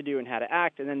robots what to do and how to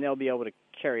act, and then they'll be able to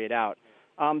carry it out.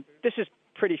 This is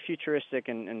pretty futuristic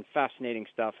and fascinating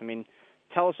stuff. I mean,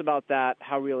 tell us about that,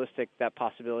 how realistic that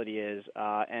possibility is,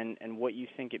 and what you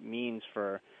think it means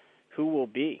for who will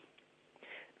be.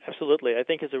 Absolutely. I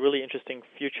think it's a really interesting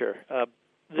future.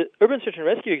 The urban search and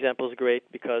rescue example is great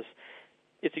because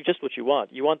it's just what you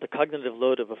want. You want the cognitive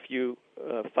load of a few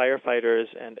firefighters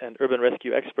and urban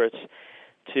rescue experts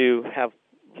to have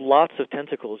lots of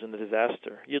tentacles in the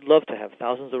disaster. You'd love to have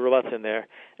thousands of robots in there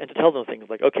and to tell them things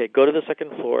like, okay, go to the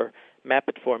second floor, map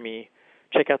it for me,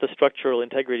 check out the structural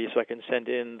integrity so I can send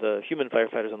in the human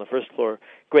firefighters on the first floor.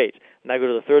 Great. Now go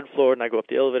to the third floor, now go up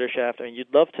the elevator shaft. I mean,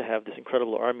 you'd love to have this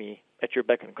incredible army at your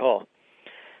beck and call.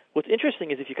 What's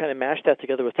interesting is if you kind of mash that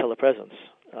together with telepresence,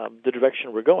 the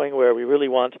direction we're going, where we really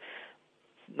want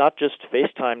not just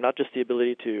FaceTime, not just the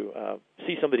ability to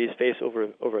see somebody's face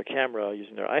over a camera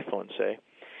using their iPhone, say,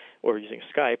 or using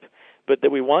Skype, but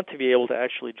that we want to be able to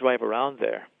actually drive around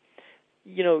there.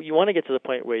 You want to get to the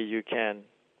point where you can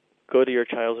go to your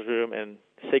child's room and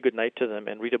say goodnight to them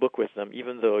and read a book with them,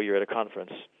 even though you're at a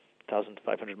conference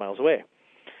 1,500 miles away.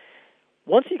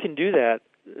 Once you can do that,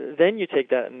 then you take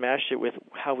that and mash it with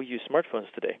how we use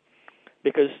smartphones today.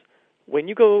 Because when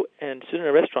you go and sit in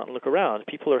a restaurant and look around,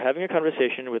 people are having a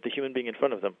conversation with the human being in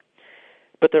front of them.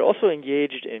 But they're also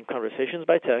engaged in conversations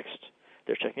by text.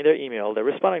 They're checking their email. They're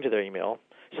responding to their email.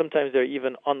 Sometimes they're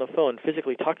even on the phone,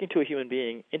 physically talking to a human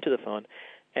being into the phone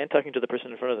and talking to the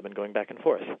person in front of them and going back and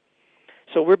forth.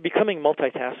 So we're becoming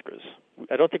multitaskers.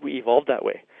 I don't think we evolved that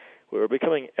way. We're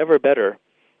becoming ever better.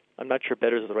 I'm not sure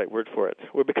better is the right word for it.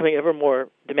 We're becoming ever more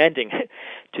demanding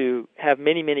to have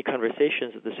many, many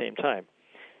conversations at the same time.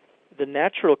 The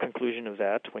natural conclusion of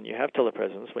that, when you have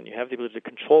telepresence, when you have the ability to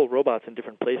control robots in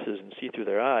different places and see through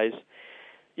their eyes,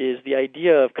 is the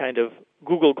idea of kind of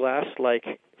Google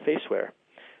Glass-like faceware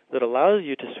that allows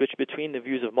you to switch between the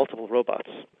views of multiple robots.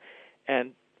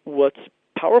 And what's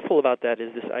powerful about that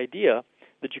is this idea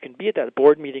that you can be at that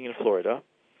board meeting in Florida,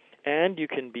 and you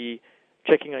can be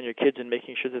checking on your kids and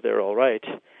making sure that they're all right,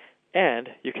 and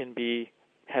you can be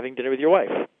having dinner with your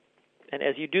wife. And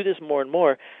as you do this more and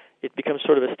more, it becomes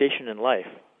sort of a station in life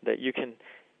that you can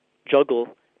juggle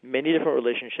many different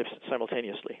relationships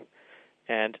simultaneously.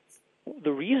 And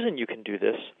the reason you can do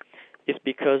this is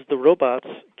because the robots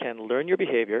can learn your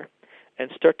behavior and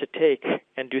start to take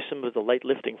and do some of the light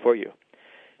lifting for you.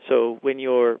 So when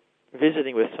you're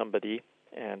visiting with somebody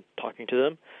and talking to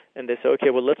them, and they say, okay,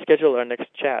 well, let's schedule our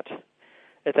next chat.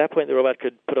 At that point, the robot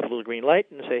could put up a little green light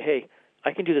and say, hey,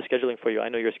 I can do the scheduling for you. I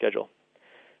know your schedule.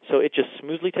 So it just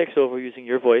smoothly takes over using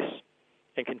your voice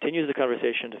and continues the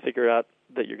conversation to figure out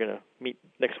that you're going to meet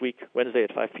next week, Wednesday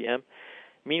at 5 p.m.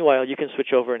 Meanwhile, you can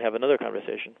switch over and have another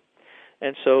conversation.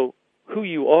 And so who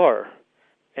you are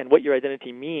and what your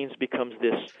identity means becomes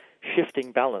this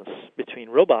shifting balance between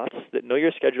robots that know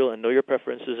your schedule and know your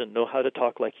preferences and know how to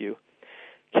talk like you,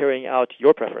 carrying out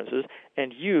your preferences,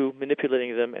 and you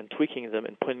manipulating them and tweaking them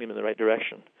and pointing them in the right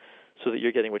direction so that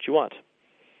you're getting what you want.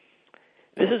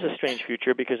 This is a strange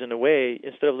future because, in a way,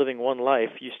 instead of living one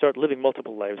life, you start living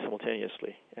multiple lives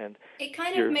simultaneously, and it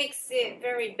kind of makes it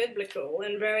very biblical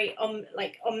and very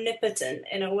omnipotent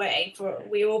in a way. For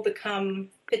we all become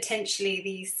potentially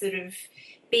these sort of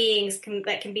beings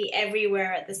that can be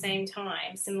everywhere at the same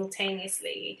time,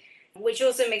 simultaneously. Which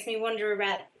also makes me wonder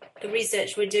about the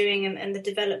research we're doing and the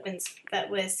developments that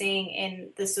we're seeing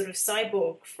in the sort of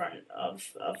cyborg front of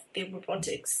the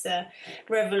robotics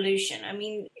revolution. I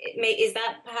mean, is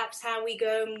that perhaps how we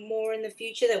go more in the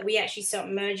future, that we actually start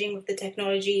merging with the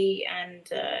technology and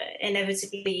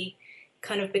inevitably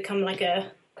kind of become like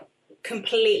a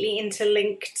completely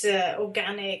interlinked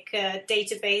organic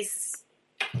database?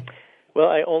 Well,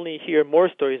 I only hear more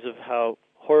stories of how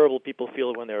horrible people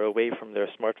feel when they're away from their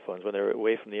smartphones, when they're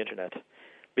away from the internet,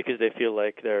 because they feel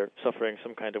like they're suffering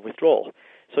some kind of withdrawal.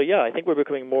 So yeah, I think we're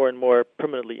becoming more and more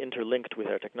permanently interlinked with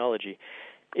our technology.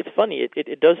 It's funny,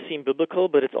 it does seem biblical,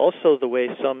 but it's also the way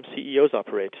some CEOs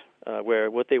operate,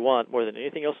 where what they want more than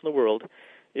anything else in the world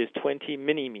is 20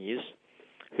 mini-me's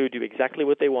who do exactly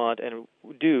what they want and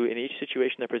do in each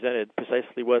situation they're presented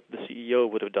precisely what the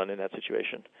CEO would have done in that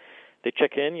situation. They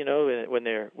check in, when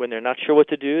they're not sure what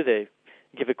to do, they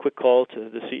give a quick call to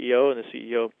the CEO, and the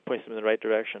CEO points them in the right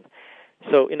direction.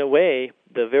 So in a way,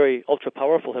 the very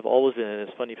ultra-powerful have always been in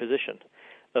this funny position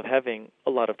of having a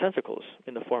lot of tentacles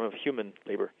in the form of human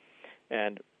labor.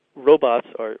 And robots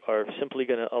are simply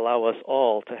going to allow us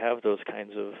all to have those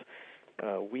kinds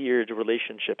of weird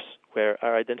relationships where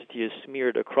our identity is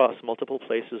smeared across multiple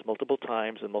places, multiple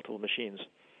times, and multiple machines.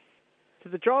 So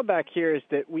the drawback here is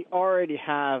that we already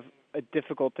have a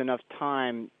difficult enough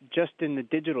time just in the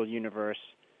digital universe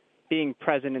being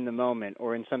present in the moment,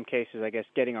 or in some cases, I guess,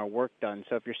 getting our work done.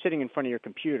 So if you're sitting in front of your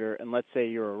computer, and let's say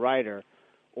you're a writer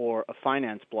or a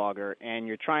finance blogger, and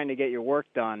you're trying to get your work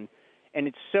done, and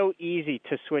it's so easy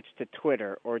to switch to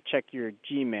Twitter or check your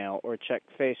Gmail or check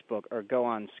Facebook or go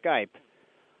on Skype.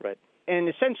 Right. And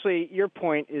essentially your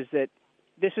point is that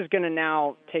this is going to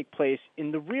now take place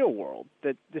in the real world,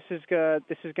 that this is going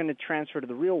to transfer to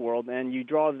the real world, and you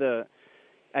draw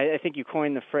I think you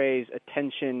coined the phrase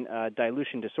attention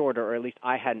dilution disorder, or at least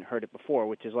I hadn't heard it before,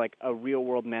 which is like a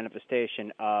real-world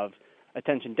manifestation of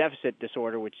attention deficit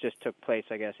disorder, which just took place,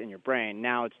 I guess, in your brain.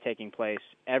 Now it's taking place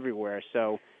everywhere,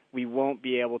 so we won't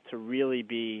be able to really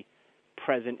be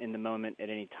present in the moment at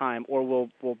any time, or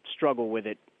we'll struggle with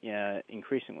it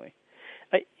increasingly.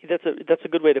 That's a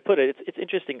good way to put it. It's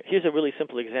interesting. Here's a really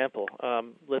simple example.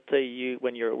 Let's say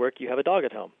when you're at work, you have a dog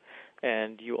at home,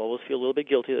 and you always feel a little bit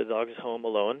guilty that the dog is home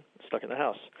alone, stuck in the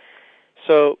house.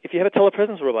 So if you have a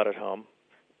telepresence robot at home,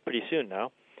 pretty soon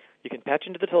now, you can patch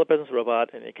into the telepresence robot,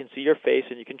 and it can see your face,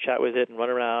 and you can chat with it and run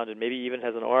around, and maybe even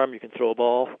has an arm. You can throw a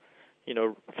ball,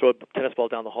 throw a tennis ball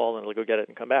down the hall, and it'll go get it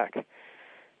and come back.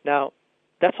 Now,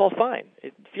 that's all fine.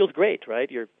 It feels great,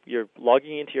 right? You're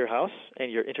logging into your house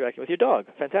and you're interacting with your dog.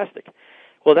 Fantastic.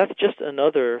 Well, that's just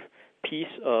another piece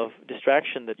of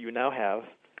distraction that you now have.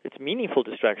 It's meaningful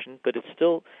distraction, but it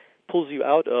still pulls you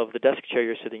out of the desk chair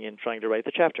you're sitting in trying to write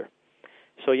the chapter.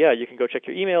 So yeah, you can go check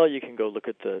your email, you can go look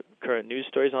at the current news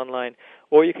stories online,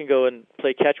 or you can go and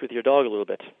play catch with your dog a little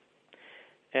bit.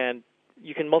 And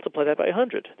you can multiply that by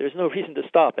 100. There's no reason to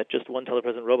stop at just one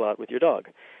telepresent robot with your dog.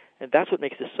 And that's what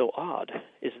makes this so odd,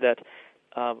 is that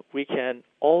we can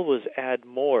always add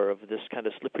more of this kind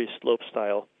of slippery slope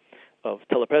style of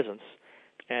telepresence.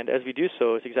 And as we do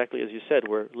so, it's exactly as you said,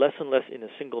 we're less and less in a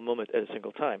single moment at a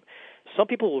single time. Some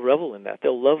people will revel in that.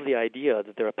 They'll love the idea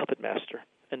that they're a puppet master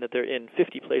and that they're in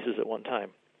 50 places at one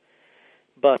time.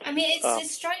 But I mean, it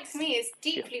strikes me as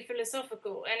deeply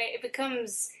philosophical, and it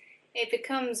becomes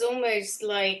almost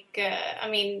like,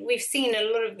 we've seen a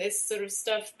lot of this sort of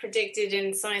stuff predicted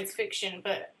in science fiction,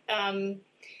 but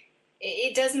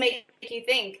it does make you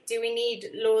think, do we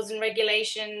need laws and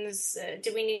regulations?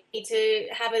 Do we need to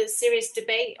have a serious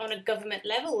debate on a government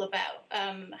level about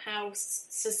how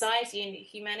society and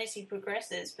humanity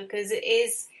progresses? Because it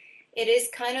is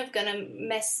kind of going to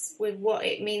mess with what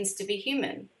it means to be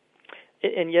human.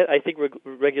 And yet I think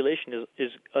regulation is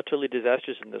utterly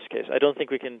disastrous in this case. I don't think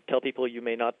we can tell people you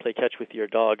may not play catch with your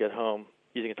dog at home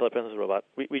using a telepresence robot.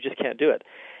 We just can't do it.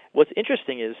 What's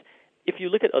interesting is if you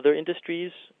look at other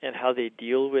industries and how they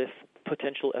deal with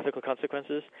potential ethical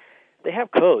consequences, they have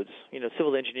codes.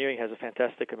 Civil engineering has a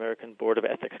fantastic American Board of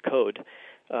Ethics code.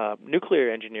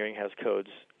 Nuclear engineering has codes.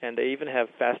 And they even have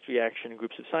fast reaction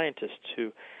groups of scientists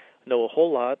who know a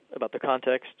whole lot about the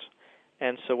context.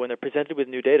 And so when they're presented with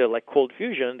new data like cold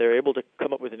fusion, they're able to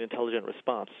come up with an intelligent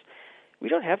response. We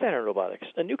don't have that in robotics.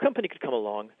 A new company could come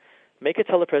along, make a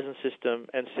telepresence system,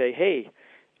 and say, hey,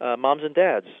 moms and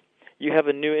dads, You have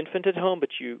a new infant at home, but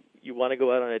you want to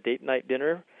go out on a date night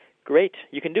dinner? Great,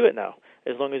 you can do it now.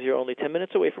 As long as you're only 10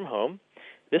 minutes away from home,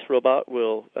 this robot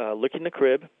will look in the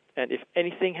crib, and if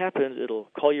anything happens, it'll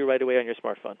call you right away on your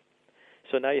smartphone.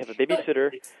 So now you have a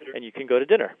babysitter, and you can go to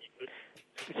dinner.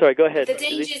 Sorry, go ahead. The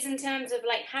dangers in terms of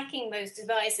like hacking those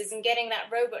devices and getting that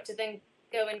robot to then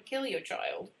go and kill your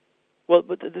child. Well,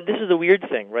 but this is the weird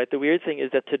thing, right? The weird thing is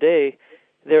that today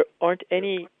there aren't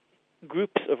any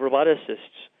groups of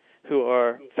roboticists who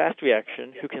are fast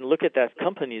reaction, who can look at that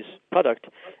company's product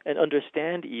and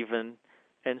understand even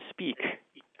and speak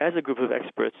as a group of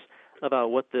experts about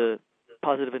what the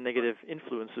positive and negative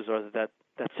influences are that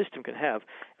system can have,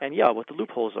 and what the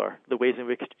loopholes are, the ways in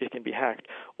which it can be hacked,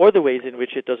 or the ways in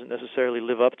which it doesn't necessarily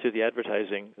live up to the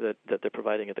advertising that they're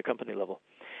providing at the company level.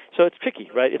 So it's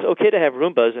tricky, right? It's okay to have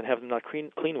Roombas and have them not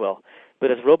clean well, but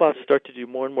as robots start to do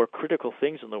more and more critical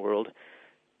things in the world,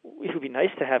 it would be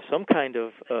nice to have some kind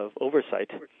of oversight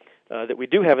that we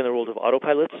do have in the world of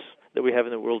autopilots, that we have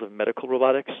in the world of medical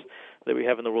robotics, that we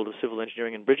have in the world of civil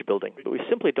engineering and bridge building, but we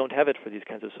simply don't have it for these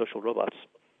kinds of social robots.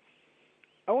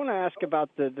 I want to ask about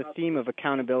the theme of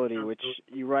accountability, which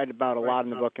you write about a lot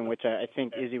in the book and which I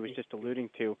think Izzy was just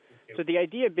alluding to. So the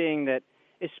idea being that,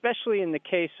 especially in the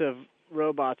case of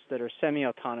robots that are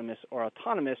semi-autonomous or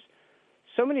autonomous,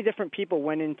 so many different people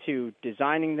went into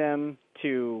designing them,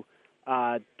 to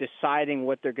deciding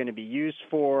what they're going to be used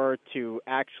for, to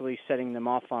actually setting them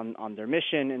off on their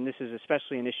mission, and this is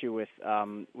especially an issue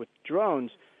with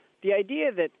drones. The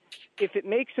idea that if it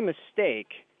makes a mistake,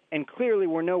 and clearly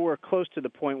we're nowhere close to the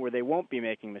point where they won't be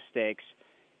making mistakes,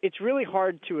 it's really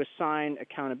hard to assign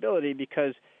accountability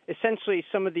because essentially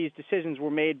some of these decisions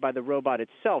were made by the robot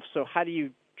itself. So how do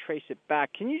you trace it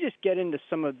back? Can you just get into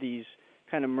some of these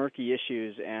kind of murky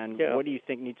issues, and what do you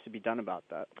think needs to be done about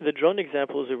that? The drone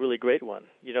example is a really great one.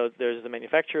 There's the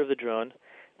manufacturer of the drone.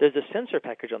 There's a sensor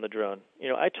package on the drone.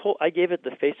 I gave it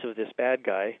the face of this bad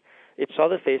guy. It saw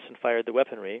the face and fired the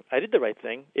weaponry. I did the right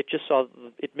thing. It just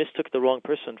mistook the wrong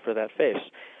person for that face.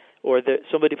 Or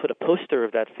somebody put a poster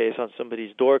of that face on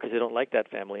somebody's door because they don't like that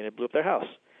family, and it blew up their house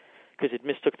because it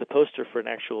mistook the poster for an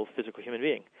actual physical human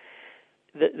being.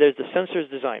 There's the sensor's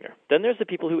designer. Then there's the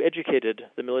people who educated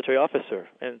the military officer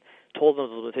and told them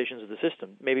the limitations of the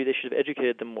system. Maybe they should have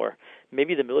educated them more.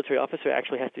 Maybe the military officer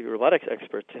actually has to be a robotics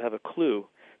expert to have a clue,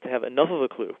 to have enough of a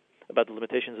clue about the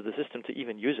limitations of the system to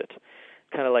even use it.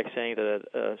 Kind of like saying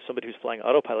that somebody who's flying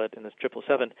autopilot in this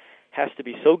 777 has to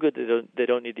be so good they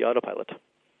don't need the autopilot.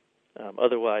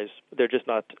 Otherwise, they're just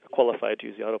not qualified to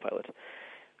use the autopilot.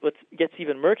 What gets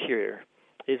even murkier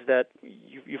is that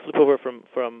you flip over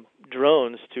from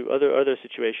drones to other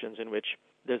situations in which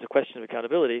there's a question of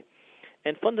accountability,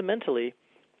 and fundamentally,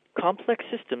 complex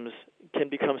systems can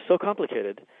become so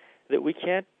complicated that we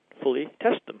can't fully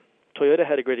test them. Toyota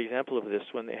had a great example of this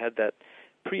when they had that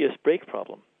Prius brake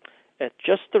problem. At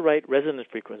just the right resonance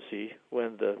frequency,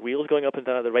 when the wheels going up and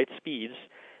down at the right speeds,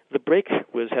 the brake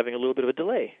was having a little bit of a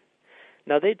delay.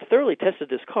 Now, they'd thoroughly tested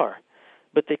this car,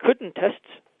 but they couldn't test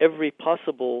every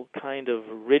possible kind of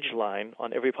ridge line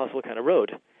on every possible kind of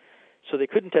road. So they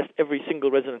couldn't test every single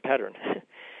resonant pattern.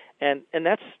 and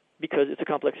that's because it's a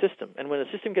complex system. And when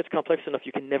a system gets complex enough,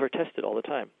 you can never test it all the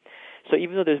time. So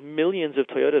even though there's millions of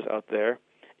Toyotas out there,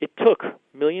 it took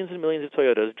millions and millions of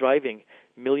Toyotas driving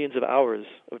millions of hours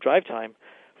of drive time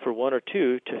for one or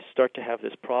two to start to have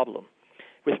this problem.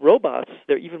 With robots,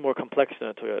 they're even more complex than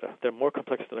a Toyota. They're more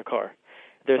complex than a car.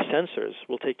 Their sensors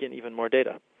will take in even more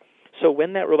data. So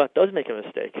when that robot does make a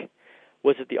mistake,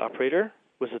 was it the operator?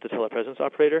 Was it the telepresence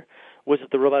operator? Was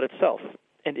it the robot itself?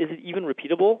 And is it even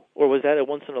repeatable, or was that a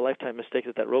once-in-a-lifetime mistake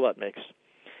that robot makes?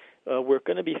 We're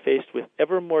going to be faced with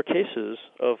ever more cases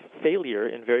of failure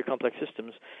in very complex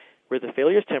systems where the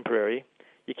failure is temporary,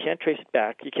 you can't trace it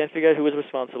back, you can't figure out who was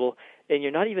responsible, and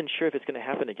you're not even sure if it's going to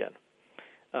happen again.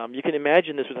 You can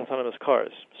imagine this with autonomous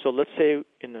cars. So let's say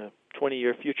in the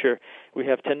 20-year future we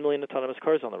have 10 million autonomous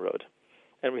cars on the road,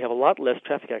 and we have a lot less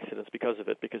traffic accidents because of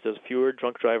it, because there's fewer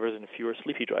drunk drivers and fewer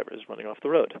sleepy drivers running off the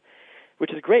road,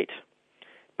 which is great.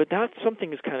 But now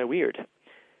something is kind of weird,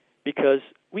 because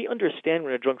we understand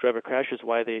when a drunk driver crashes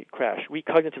why they crash. We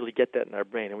cognitively get that in our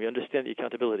brain, and we understand the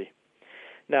accountability.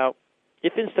 Now,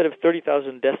 if instead of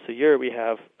 30,000 deaths a year, we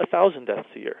have 1,000 deaths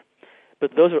a year,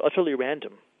 but those are utterly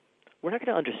random, we're not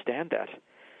going to understand that.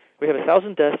 We have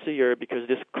 1,000 deaths a year because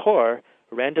this car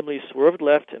randomly swerved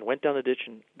left and went down the ditch,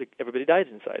 and everybody died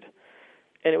inside.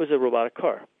 And it was a robotic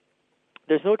car.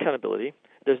 There's no accountability.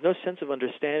 There's no sense of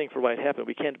understanding for why it happened.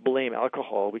 We can't blame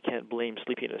alcohol. We can't blame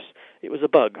sleepiness. It was a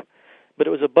bug. But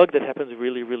it was a bug that happens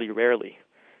really, really rarely.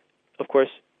 Of course,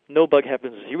 no bug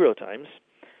happens 0 times,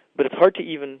 But it's hard to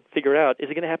even figure out, is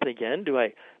it going to happen again? Do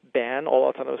I ban all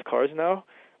autonomous cars now?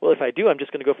 Well, if I do, I'm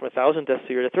just going to go from 1,000 deaths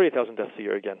a year to 30,000 deaths a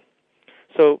year again.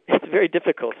 So it's very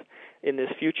difficult in this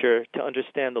future to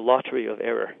understand the lottery of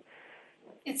error.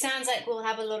 It sounds like we'll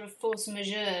have a lot of force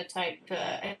majeure type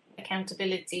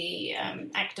accountability,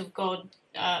 act of God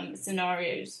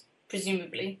scenarios,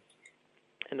 presumably.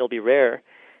 And they'll be rare,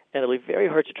 and it'll be very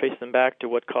hard to trace them back to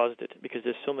what caused it, because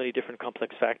there's so many different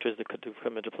complex factors that could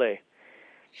come into play.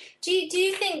 Do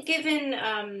you think, given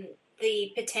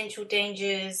the potential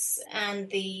dangers and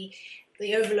the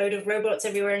overload of robots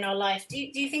everywhere in our life, do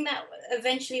you think that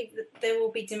eventually there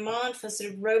will be demand for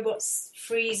sort of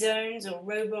robots-free zones or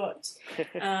robot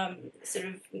sort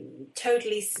of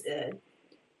totally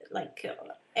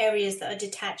areas that are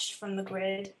detached from the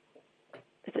grid?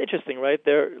 It's interesting, right?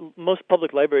 Most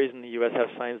public libraries in the U.S. have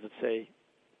signs that say,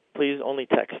 "Please only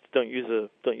text. Don't use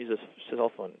a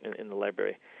cell phone in the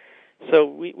library." So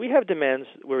we have demands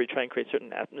where we try and create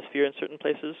certain atmosphere in certain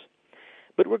places,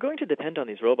 but we're going to depend on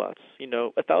these robots.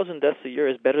 1,000 deaths a year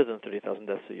is better than 30,000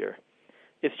 deaths a year.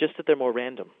 It's just that they're more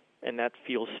random, and that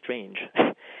feels strange.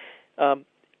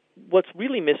 What's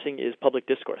really missing is public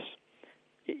discourse.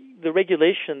 The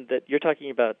regulation that you're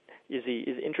talking about is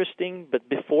interesting, but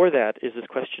before that is this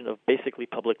question of basically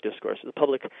public discourse, the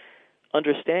public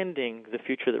understanding the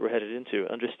future that we're headed into,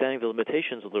 understanding the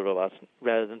limitations of the robots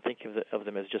rather than thinking of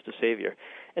them as just a savior.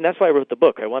 And that's why I wrote the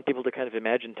book. I want people to kind of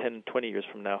imagine 10, 20 years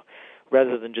from now,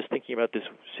 rather than just thinking about this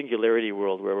singularity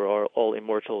world where we're all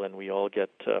immortal and we all get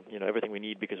everything we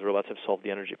need because robots have solved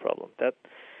the energy problem.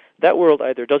 That world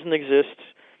either doesn't exist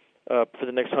for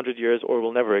the next 100 years or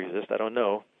will never exist. I don't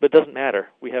know. But it doesn't matter.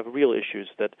 We have real issues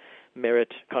that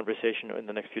merit conversation in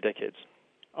the next few decades.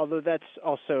 Although that's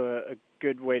also a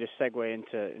good way to segue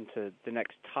into the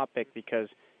next topic, because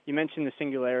you mentioned the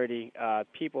singularity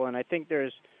people, and I think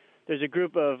there's a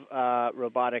group of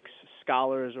robotics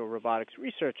scholars or robotics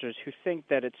researchers who think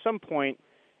that at some point,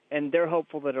 and they're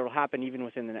hopeful that it'll happen even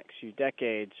within the next few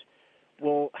decades,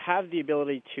 we'll have the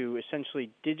ability to essentially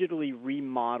digitally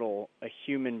remodel a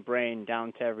human brain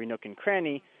down to every nook and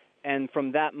cranny. And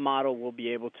from that model, we'll be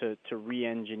able to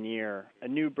re-engineer a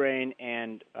new brain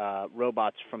and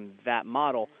robots from that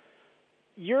model.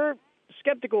 You're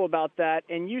skeptical about that,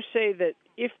 and you say that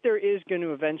if there is going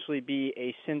to eventually be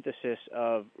a synthesis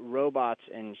of robots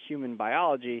and human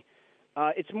biology,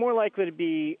 it's more likely to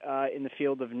be in the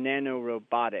field of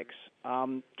nanorobotics.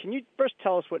 Can you first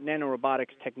tell us what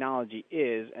nanorobotics technology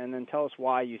is, and then tell us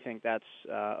why you think that's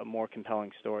a more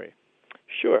compelling story?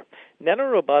 Sure.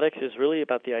 Nanorobotics is really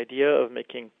about the idea of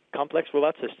making complex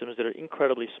robot systems that are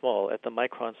incredibly small at the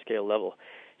micron scale level,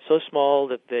 so small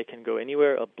that they can go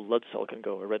anywhere a blood cell can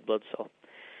go, a red blood cell.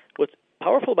 What's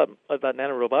powerful about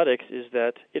nanorobotics is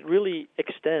that it really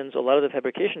extends a lot of the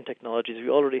fabrication technologies we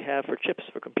already have for chips,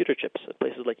 for computer chips at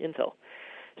places like Intel.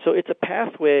 So it's a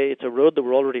pathway, it's a road that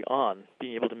we're already on,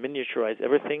 being able to miniaturize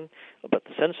everything about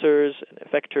the sensors and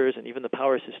effectors and even the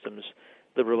power systems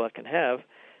the robot can have,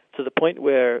 to the point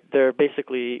where they're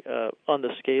basically on the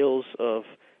scales of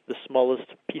the smallest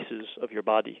pieces of your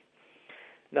body.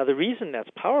 Now, the reason that's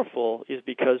powerful is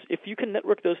because if you can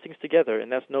network those things together, and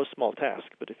that's no small task,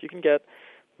 but if you can get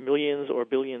millions or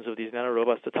billions of these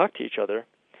nanorobots to talk to each other,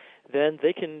 then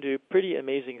they can do pretty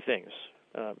amazing things.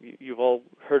 You've all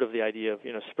heard of the idea of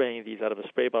spraying these out of a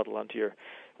spray bottle onto your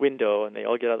window, and they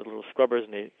all get out the little scrubbers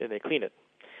and they clean it,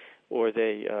 or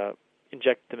they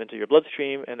inject them into your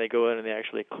bloodstream, and they go in and they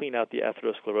actually clean out the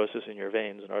atherosclerosis in your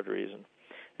veins and arteries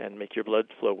and make your blood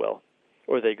flow well.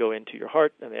 Or they go into your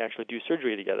heart and they actually do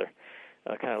surgery together,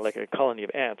 kind of like a colony of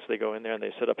ants. They go in there and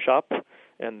they set up shop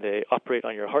and they operate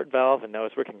on your heart valve, and now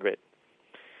it's working great.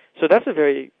 So that's a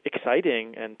very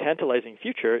exciting and tantalizing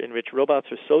future in which robots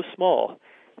are so small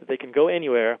that they can go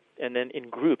anywhere and then in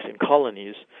groups, in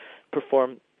colonies,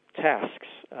 perform tasks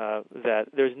that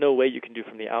there's no way you can do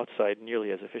from the outside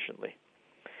nearly as efficiently.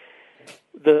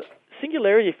 The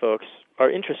singularity folks are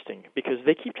interesting because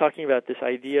they keep talking about this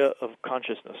idea of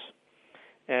consciousness.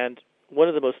 And one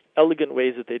of the most elegant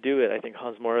ways that they do it, I think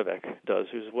Hans Moravec does,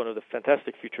 who's one of the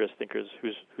fantastic futurist thinkers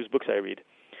whose books I read.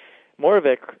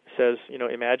 Moravec says,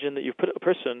 imagine that you put a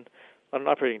person on an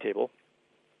operating table,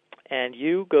 and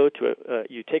you go to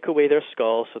you take away their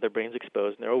skull so their brain's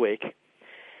exposed and they're awake,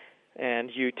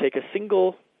 and you take a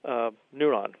single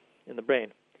neuron in the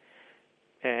brain,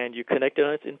 and you connect it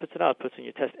on its inputs and outputs, and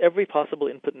you test every possible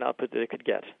input and output that it could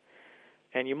get,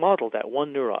 and you model that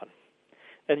one neuron.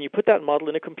 And you put that model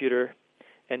in a computer,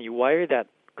 and you wire that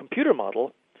computer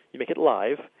model, you make it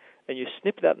live, and you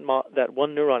snip that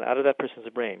one neuron out of that person's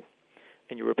brain,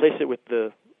 and you replace it with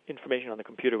the information on the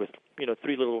computer with 3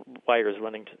 little wires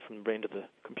running from the brain to the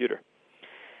computer.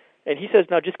 And he says,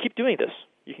 now just keep doing this.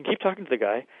 You can keep talking to the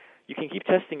guy. You can keep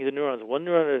testing the neurons 1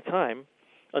 neuron at a time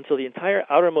until the entire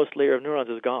outermost layer of neurons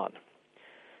is gone.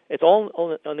 It's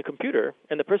all on the computer,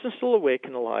 and the person's still awake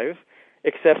and alive,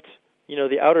 except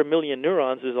the outer million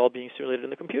neurons is all being simulated in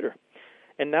the computer.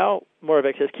 And now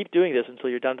Moravec says, keep doing this until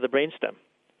you're down to the brainstem,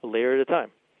 a layer at a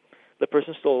time. The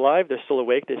person's still alive, they're still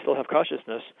awake, they still have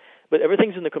consciousness, but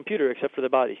everything's in the computer except for the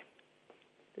body.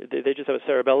 They just have a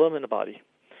cerebellum and a body.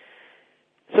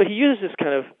 So he uses this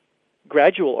kind of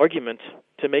gradual argument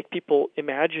to make people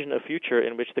imagine a future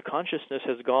in which the consciousness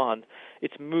has gone,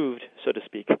 it's moved, so to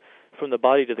speak, from the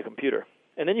body to the computer.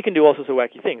 And then you can do all sorts of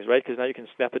wacky things, right? Because now you can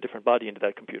snap a different body into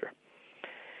that computer.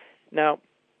 Now,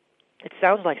 it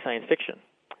sounds like science fiction.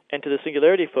 And to the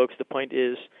Singularity folks, the point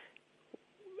is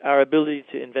our ability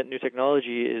to invent new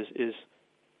technology is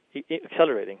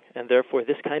accelerating. And therefore,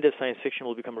 this kind of science fiction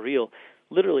will become real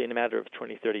literally in a matter of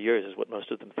 20, 30 years is what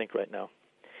most of them think right now.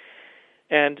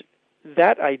 And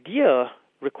that idea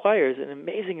requires an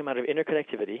amazing amount of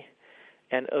interconnectivity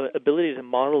and ability to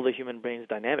model the human brain's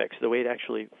dynamics, the way it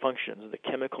actually functions, the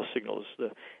chemical signals,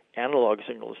 the analog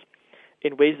signals,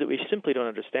 in ways that we simply don't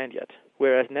understand yet.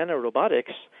 Whereas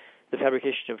nanorobotics, the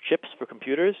fabrication of chips for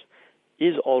computers,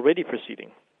 is already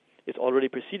proceeding. It's already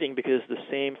proceeding because the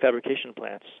same fabrication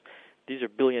plants, these are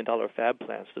billion-dollar fab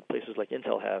plants that places like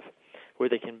Intel have, where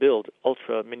they can build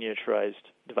ultra-miniaturized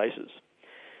devices.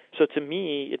 So to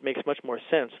me, it makes much more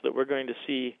sense that we're going to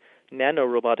see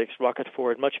nanorobotics rocket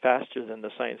forward much faster than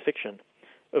the science fiction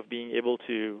of being able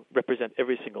to represent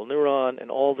every single neuron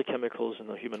and all the chemicals in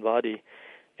the human body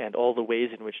and all the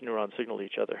ways in which neurons signal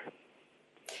each other.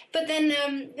 But then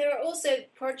there are also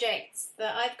projects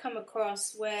that I've come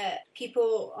across where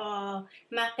people are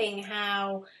mapping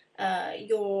how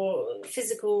your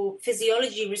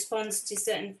physiology responds to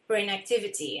certain brain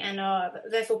activity and are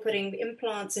therefore putting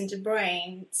implants into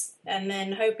brains and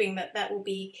then hoping that will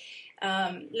be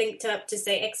linked up to,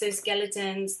 say,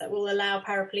 exoskeletons that will allow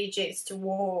paraplegics to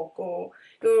walk, or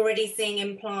you're already seeing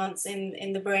implants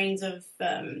in the brains of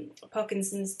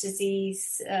Parkinson's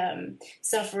disease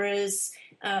sufferers.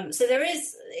 So there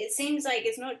is, it seems like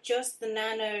it's not just the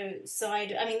nano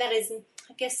side. I mean, that is,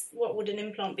 I guess, what would an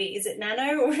implant be? Is it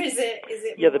nano or is it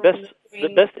yeah, the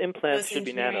best implants should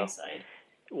be nano. Side?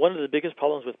 One of the biggest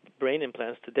problems with brain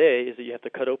implants today is that you have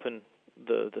to cut open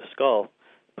the skull,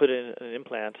 put in an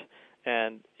implant,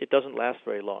 and it doesn't last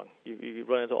very long. You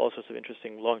run into all sorts of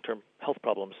interesting long-term health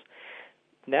problems.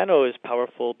 Nano is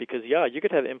powerful because, yeah, you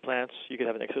could have implants, you could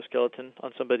have an exoskeleton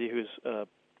on somebody who's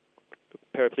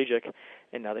paraplegic,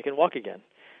 and now they can walk again.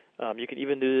 You can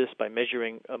even do this by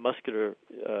measuring muscular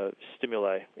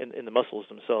stimuli in the muscles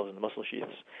themselves, in the muscle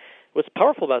sheaths. What's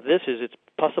powerful about this is it's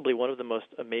possibly one of the most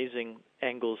amazing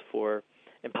angles for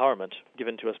empowerment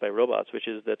given to us by robots, which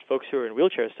is that folks who are in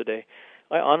wheelchairs today,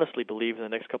 I honestly believe in the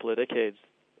next couple of decades,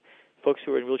 folks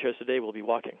who are in wheelchairs today will be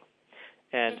walking.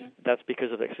 And that's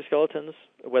because of exoskeletons,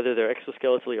 whether they're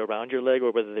exoskeletally around your leg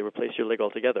or whether they replace your leg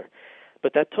altogether.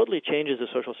 But that totally changes the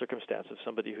social circumstance of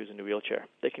somebody who's in a wheelchair.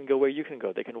 They can go where you can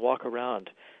go. They can walk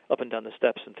around up and down the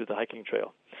steps and through the hiking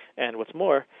trail. And what's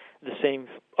more, the same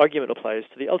argument applies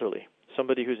to the elderly.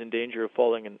 Somebody who's in danger of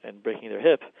falling and breaking their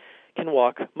hip can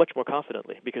walk much more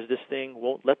confidently because this thing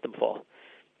won't let them fall.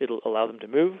 It'll allow them to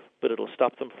move, but it'll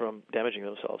stop them from damaging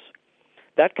themselves.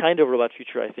 That kind of robot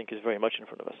future, I think, is very much in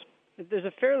front of us. There's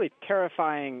a fairly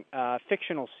terrifying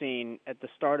fictional scene at the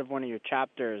start of one of your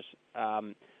chapters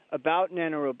about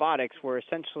nanorobotics where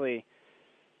essentially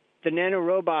the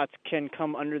nanorobots can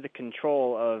come under the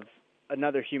control of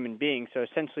another human being. So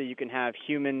essentially you can have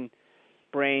human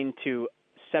brain to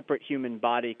separate human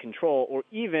body control, or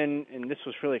even, and this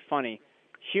was really funny,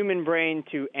 human brain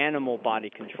to animal body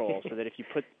control, so that if you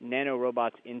put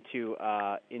nanorobots into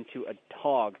a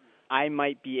dog, I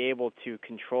might be able to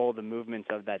control the movements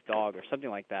of that dog or something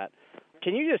like that.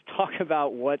 Can you just talk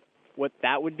about what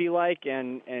that would be like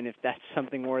and if that's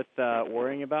something worth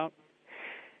worrying about?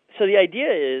 So the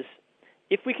idea is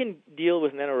if we can deal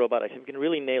with nanorobotics, if we can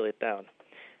really nail it down,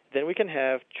 then we can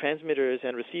have transmitters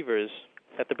and receivers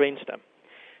at the brainstem.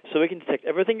 So we can detect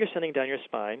everything you're sending down your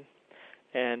spine,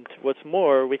 and what's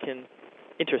more, we can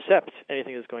intercept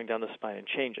anything that's going down the spine and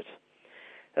change it.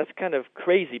 That's kind of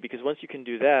crazy because once you can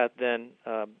do that, then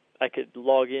I could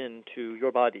log in to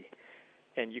your body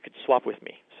and you could swap with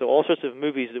me. So all sorts of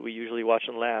movies that we usually watch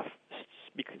and laugh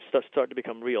start to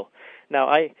become real. Now,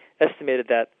 I estimated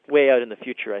that way out in the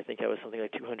future. I think I was something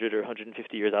like 200 or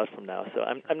 150 years out from now. So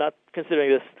I'm not considering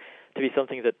this to be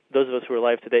something that those of us who are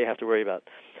alive today have to worry about.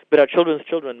 But our children's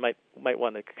children might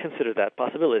want to consider that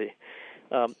possibility.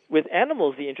 With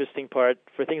animals, the interesting part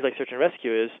for things like search and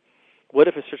rescue is, what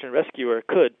if a search and rescuer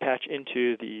could patch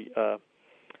into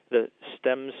the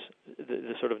stems,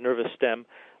 the sort of nervous stem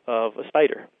of a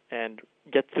spider, and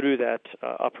get through that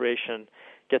operation,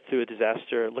 get through a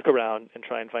disaster, look around, and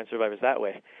try and find survivors that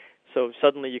way. So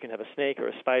suddenly you can have a snake or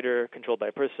a spider controlled by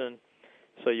a person.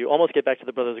 So you almost get back to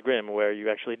the Brothers Grimm, where you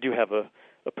actually do have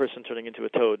a person turning into a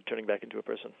toad, turning back into a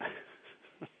person.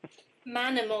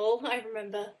 Manimal, I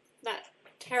remember that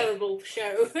terrible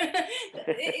show.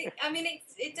 It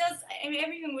does. I mean,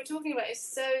 everything we're talking about is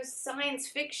so science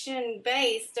fiction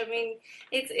based. I mean,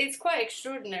 it's quite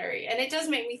extraordinary, and it does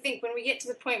make me think when we get to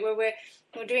the point where we're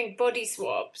doing body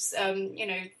swaps.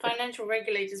 Financial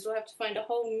regulators will have to find a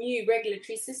whole new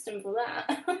regulatory system for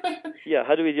that. Yeah,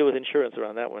 how do we deal with insurance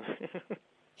around that one?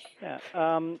 Yeah.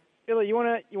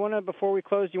 Ilya, you wanna before we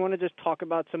close, you wanna just talk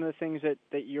about some of the things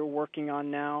that you're working on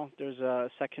now? There's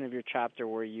a section of your chapter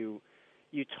where you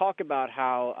talk about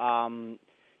how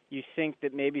you think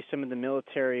that maybe some of the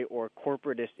military or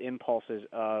corporatist impulses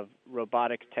of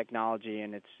robotics technology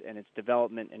and its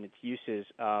development and its uses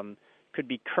could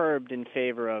be curbed in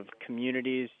favor of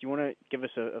communities. Do you want to give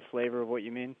us a flavor of what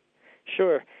you mean?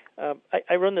 Sure.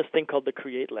 I run this thing called the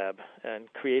CREATE Lab,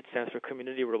 and CREATE stands for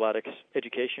Community Robotics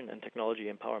Education and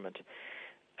Technology Empowerment.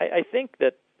 I think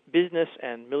that business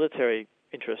and military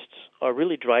interests are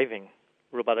really driving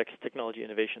robotics technology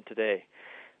innovation today.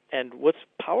 And what's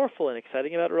powerful and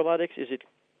exciting about robotics is it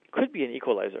could be an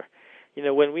equalizer.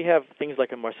 When we have things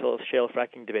like a Marcellus Shale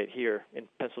fracking debate here in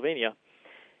Pennsylvania,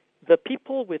 the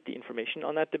people with the information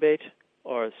on that debate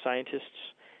are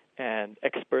scientists and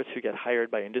experts who get hired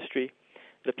by industry.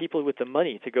 The people with the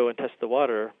money to go and test the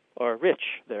water are rich.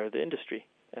 They're the industry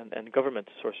and government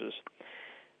sources.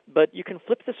 But you can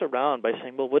flip this around by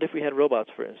saying, well, what if we had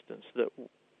robots, for instance, that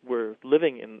were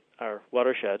living in our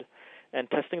watershed and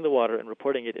testing the water and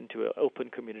reporting it into an open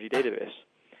community database?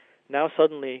 Now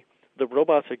suddenly the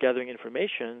robots are gathering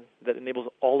information that enables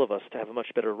all of us to have a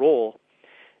much better role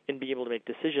in being able to make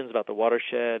decisions about the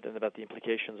watershed and about the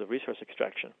implications of resource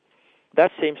extraction.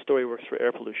 That same story works for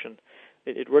air pollution.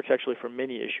 It works actually for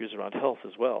many issues around health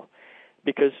as well,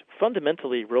 because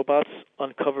fundamentally robots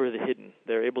uncover the hidden.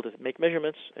 They're able to make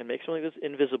measurements and make something that's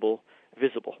invisible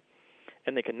visible.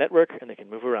 And they can network and they can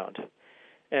move around.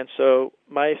 And so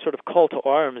my sort of call to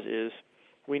arms is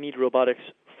we need robotics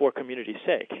for community's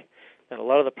sake. And a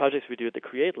lot of the projects we do at the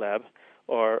CREATE Lab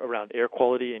are around air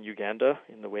quality in Uganda,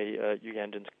 in the way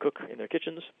Ugandans cook in their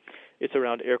kitchens. It's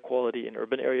around air quality in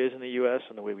urban areas in the U.S.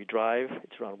 and the way we drive.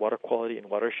 It's around water quality in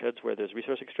watersheds where there's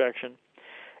resource extraction.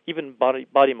 Even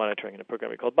body monitoring in a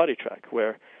program we call BodyTrack,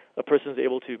 where a person is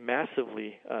able to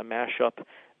massively mash up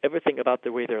everything about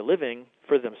the way they're living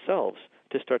for themselves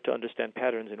to start to understand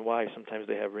patterns and why sometimes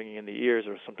they have ringing in the ears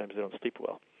or sometimes they don't sleep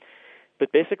well.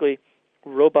 But basically,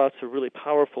 robots are really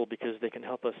powerful because they can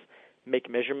help us make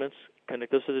measurements,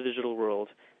 connect us to the digital world,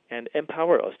 and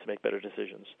empower us to make better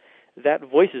decisions. That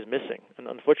voice is missing, and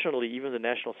unfortunately even the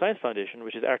National Science Foundation,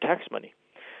 which is our tax money,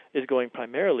 is going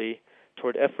primarily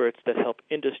toward efforts that help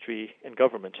industry and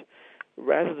government,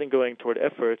 rather than going toward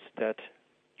efforts that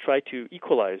try to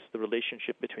equalize the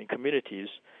relationship between communities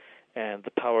and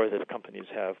the power that companies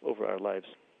have over our lives.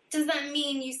 Does that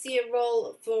mean you see a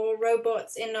role for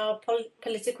robots in our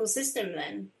political system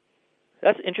then?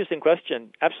 That's an interesting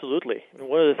question. Absolutely. And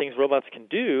one of the things robots can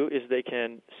do is they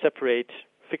can separate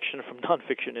fiction from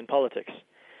nonfiction in politics.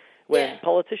 When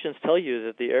politicians tell you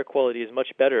that the air quality is much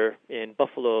better in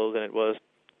Buffalo than it was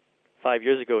 5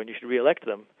 years ago and you should reelect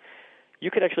them,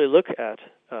 you could actually look at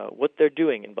what they're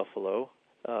doing in Buffalo,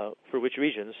 for which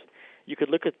regions. You could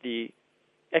look at the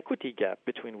equity gap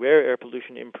between where air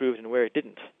pollution improved and where it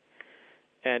didn't.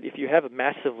 And if you have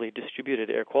massively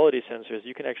distributed air quality sensors,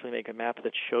 you can actually make a map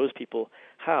that shows people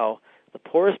how the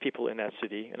poorest people in that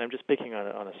city, and I'm just picking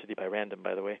on a city by random,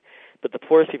 by the way, but the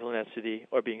poorest people in that city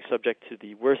are being subject to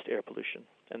the worst air pollution,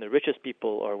 and the richest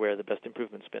people are where the best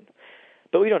improvement's been.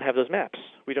 But we don't have those maps.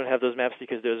 We don't have those maps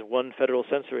because there's one federal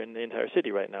sensor in the entire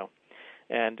city right now.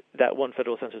 And that one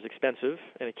federal sensor is expensive,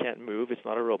 and it can't move. It's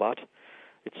not a robot.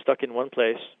 It's stuck in one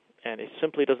place, and it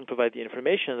simply doesn't provide the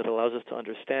information that allows us to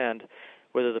understand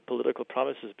whether the political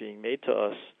promises being made to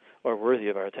us are worthy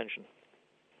of our attention.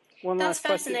 That's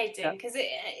fascinating, because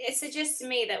it suggests to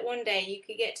me that one day you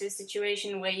could get to a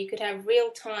situation where you could have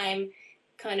real-time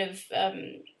kind of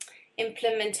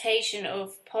implementation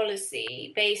of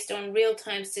policy based on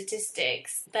real-time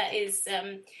statistics that is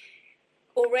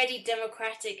already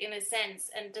democratic in a sense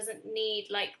and doesn't need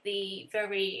like the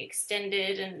very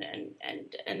extended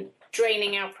and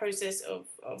draining out process of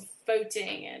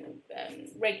voting and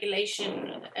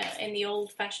regulation in the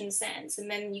old-fashioned sense, and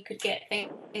then you could get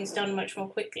things done much more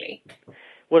quickly.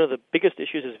 One of the biggest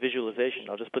issues is visualization.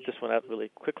 I'll just put this one out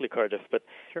really quickly, Cardiff, but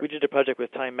Sure. We did a project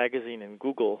with Time Magazine and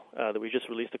Google that we just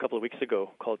released a couple of weeks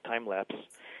ago called Time Lapse.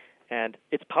 And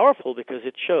it's powerful because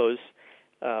it shows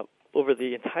over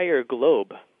the entire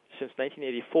globe since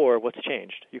 1984 what's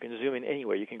changed. You can zoom in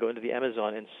anywhere. You can go into the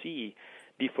Amazon and see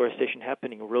deforestation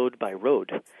happening road by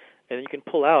road. And then you can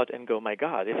pull out and go, my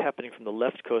God, it's happening from the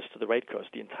left coast to the right coast,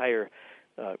 the entire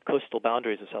coastal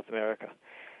boundaries of South America.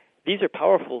 These are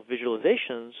powerful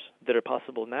visualizations that are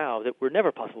possible now that were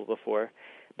never possible before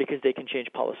because they can change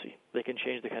policy. They can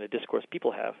change the kind of discourse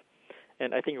people have.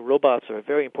 And I think robots are a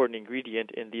very important ingredient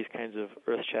in these kinds of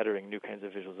earth-shattering new kinds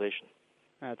of visualization.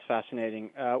 That's fascinating.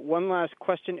 One last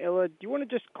question, Illa. Do you want to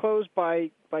just close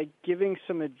by giving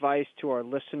some advice to our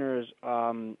listeners,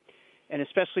 and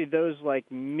especially those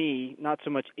like me, not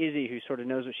so much Izzy, who sort of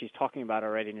knows what she's talking about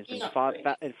already and has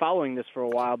been following this for a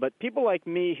while, but people like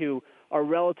me who are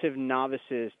relative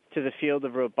novices to the field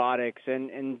of robotics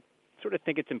and sort of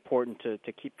think it's important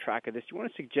to keep track of this. Do you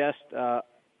want to suggest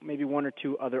maybe one or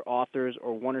two other authors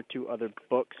or one or two other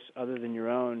books other than your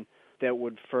own that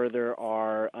would further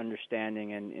our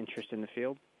understanding and interest in the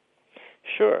field?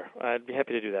 Sure, I'd be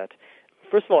happy to do that.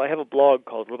 First of all, I have a blog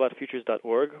called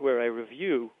robotfutures.org where I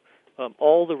review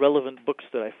all the relevant books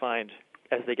that I find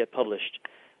as they get published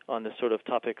on this sort of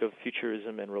topic of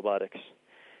futurism and robotics.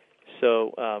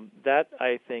 So that,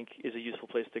 I think, is a useful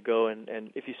place to go, and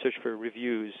if you search for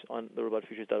reviews on the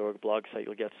robotfutures.org blog site,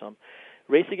 you'll get some.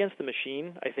 Race Against the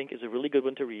Machine, I think, is a really good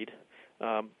one to read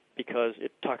because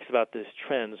it talks about these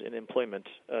trends in employment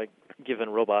given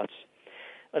robots.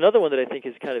 Another one that I think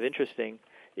is kind of interesting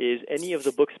is any of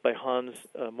the books by Hans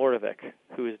Moravec,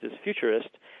 who is this futurist.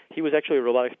 He was actually a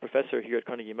robotics professor here at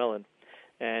Carnegie Mellon,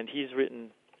 and he's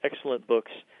written excellent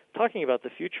books talking about the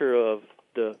future of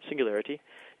the singularity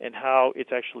and how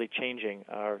it's actually changing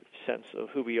our sense of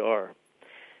who we are.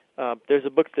 There's a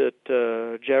book that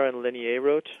Jaron Lanier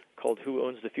wrote called Who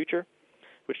Owns the Future,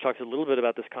 which talks a little bit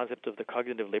about this concept of the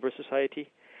cognitive labor society.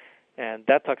 And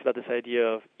that talks about this idea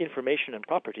of information and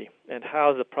property and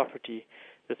how the property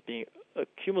that's being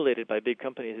accumulated by big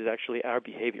companies is actually our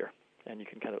behavior. And you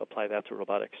can kind of apply that to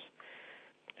robotics.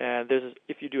 And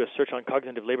if you do a search on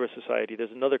cognitive labor society,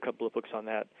 there's another couple of books on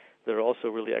that that are also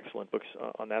really excellent books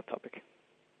on that topic.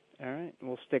 All right.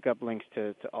 We'll stick up links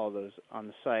to all those on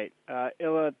the site.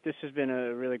 Illa, this has been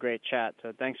a really great chat.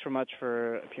 So thanks so much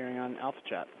for appearing on Alpha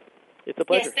Chat. It's a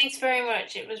pleasure. Yes, thanks very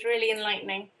much. It was really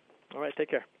enlightening. All right. Take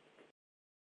care.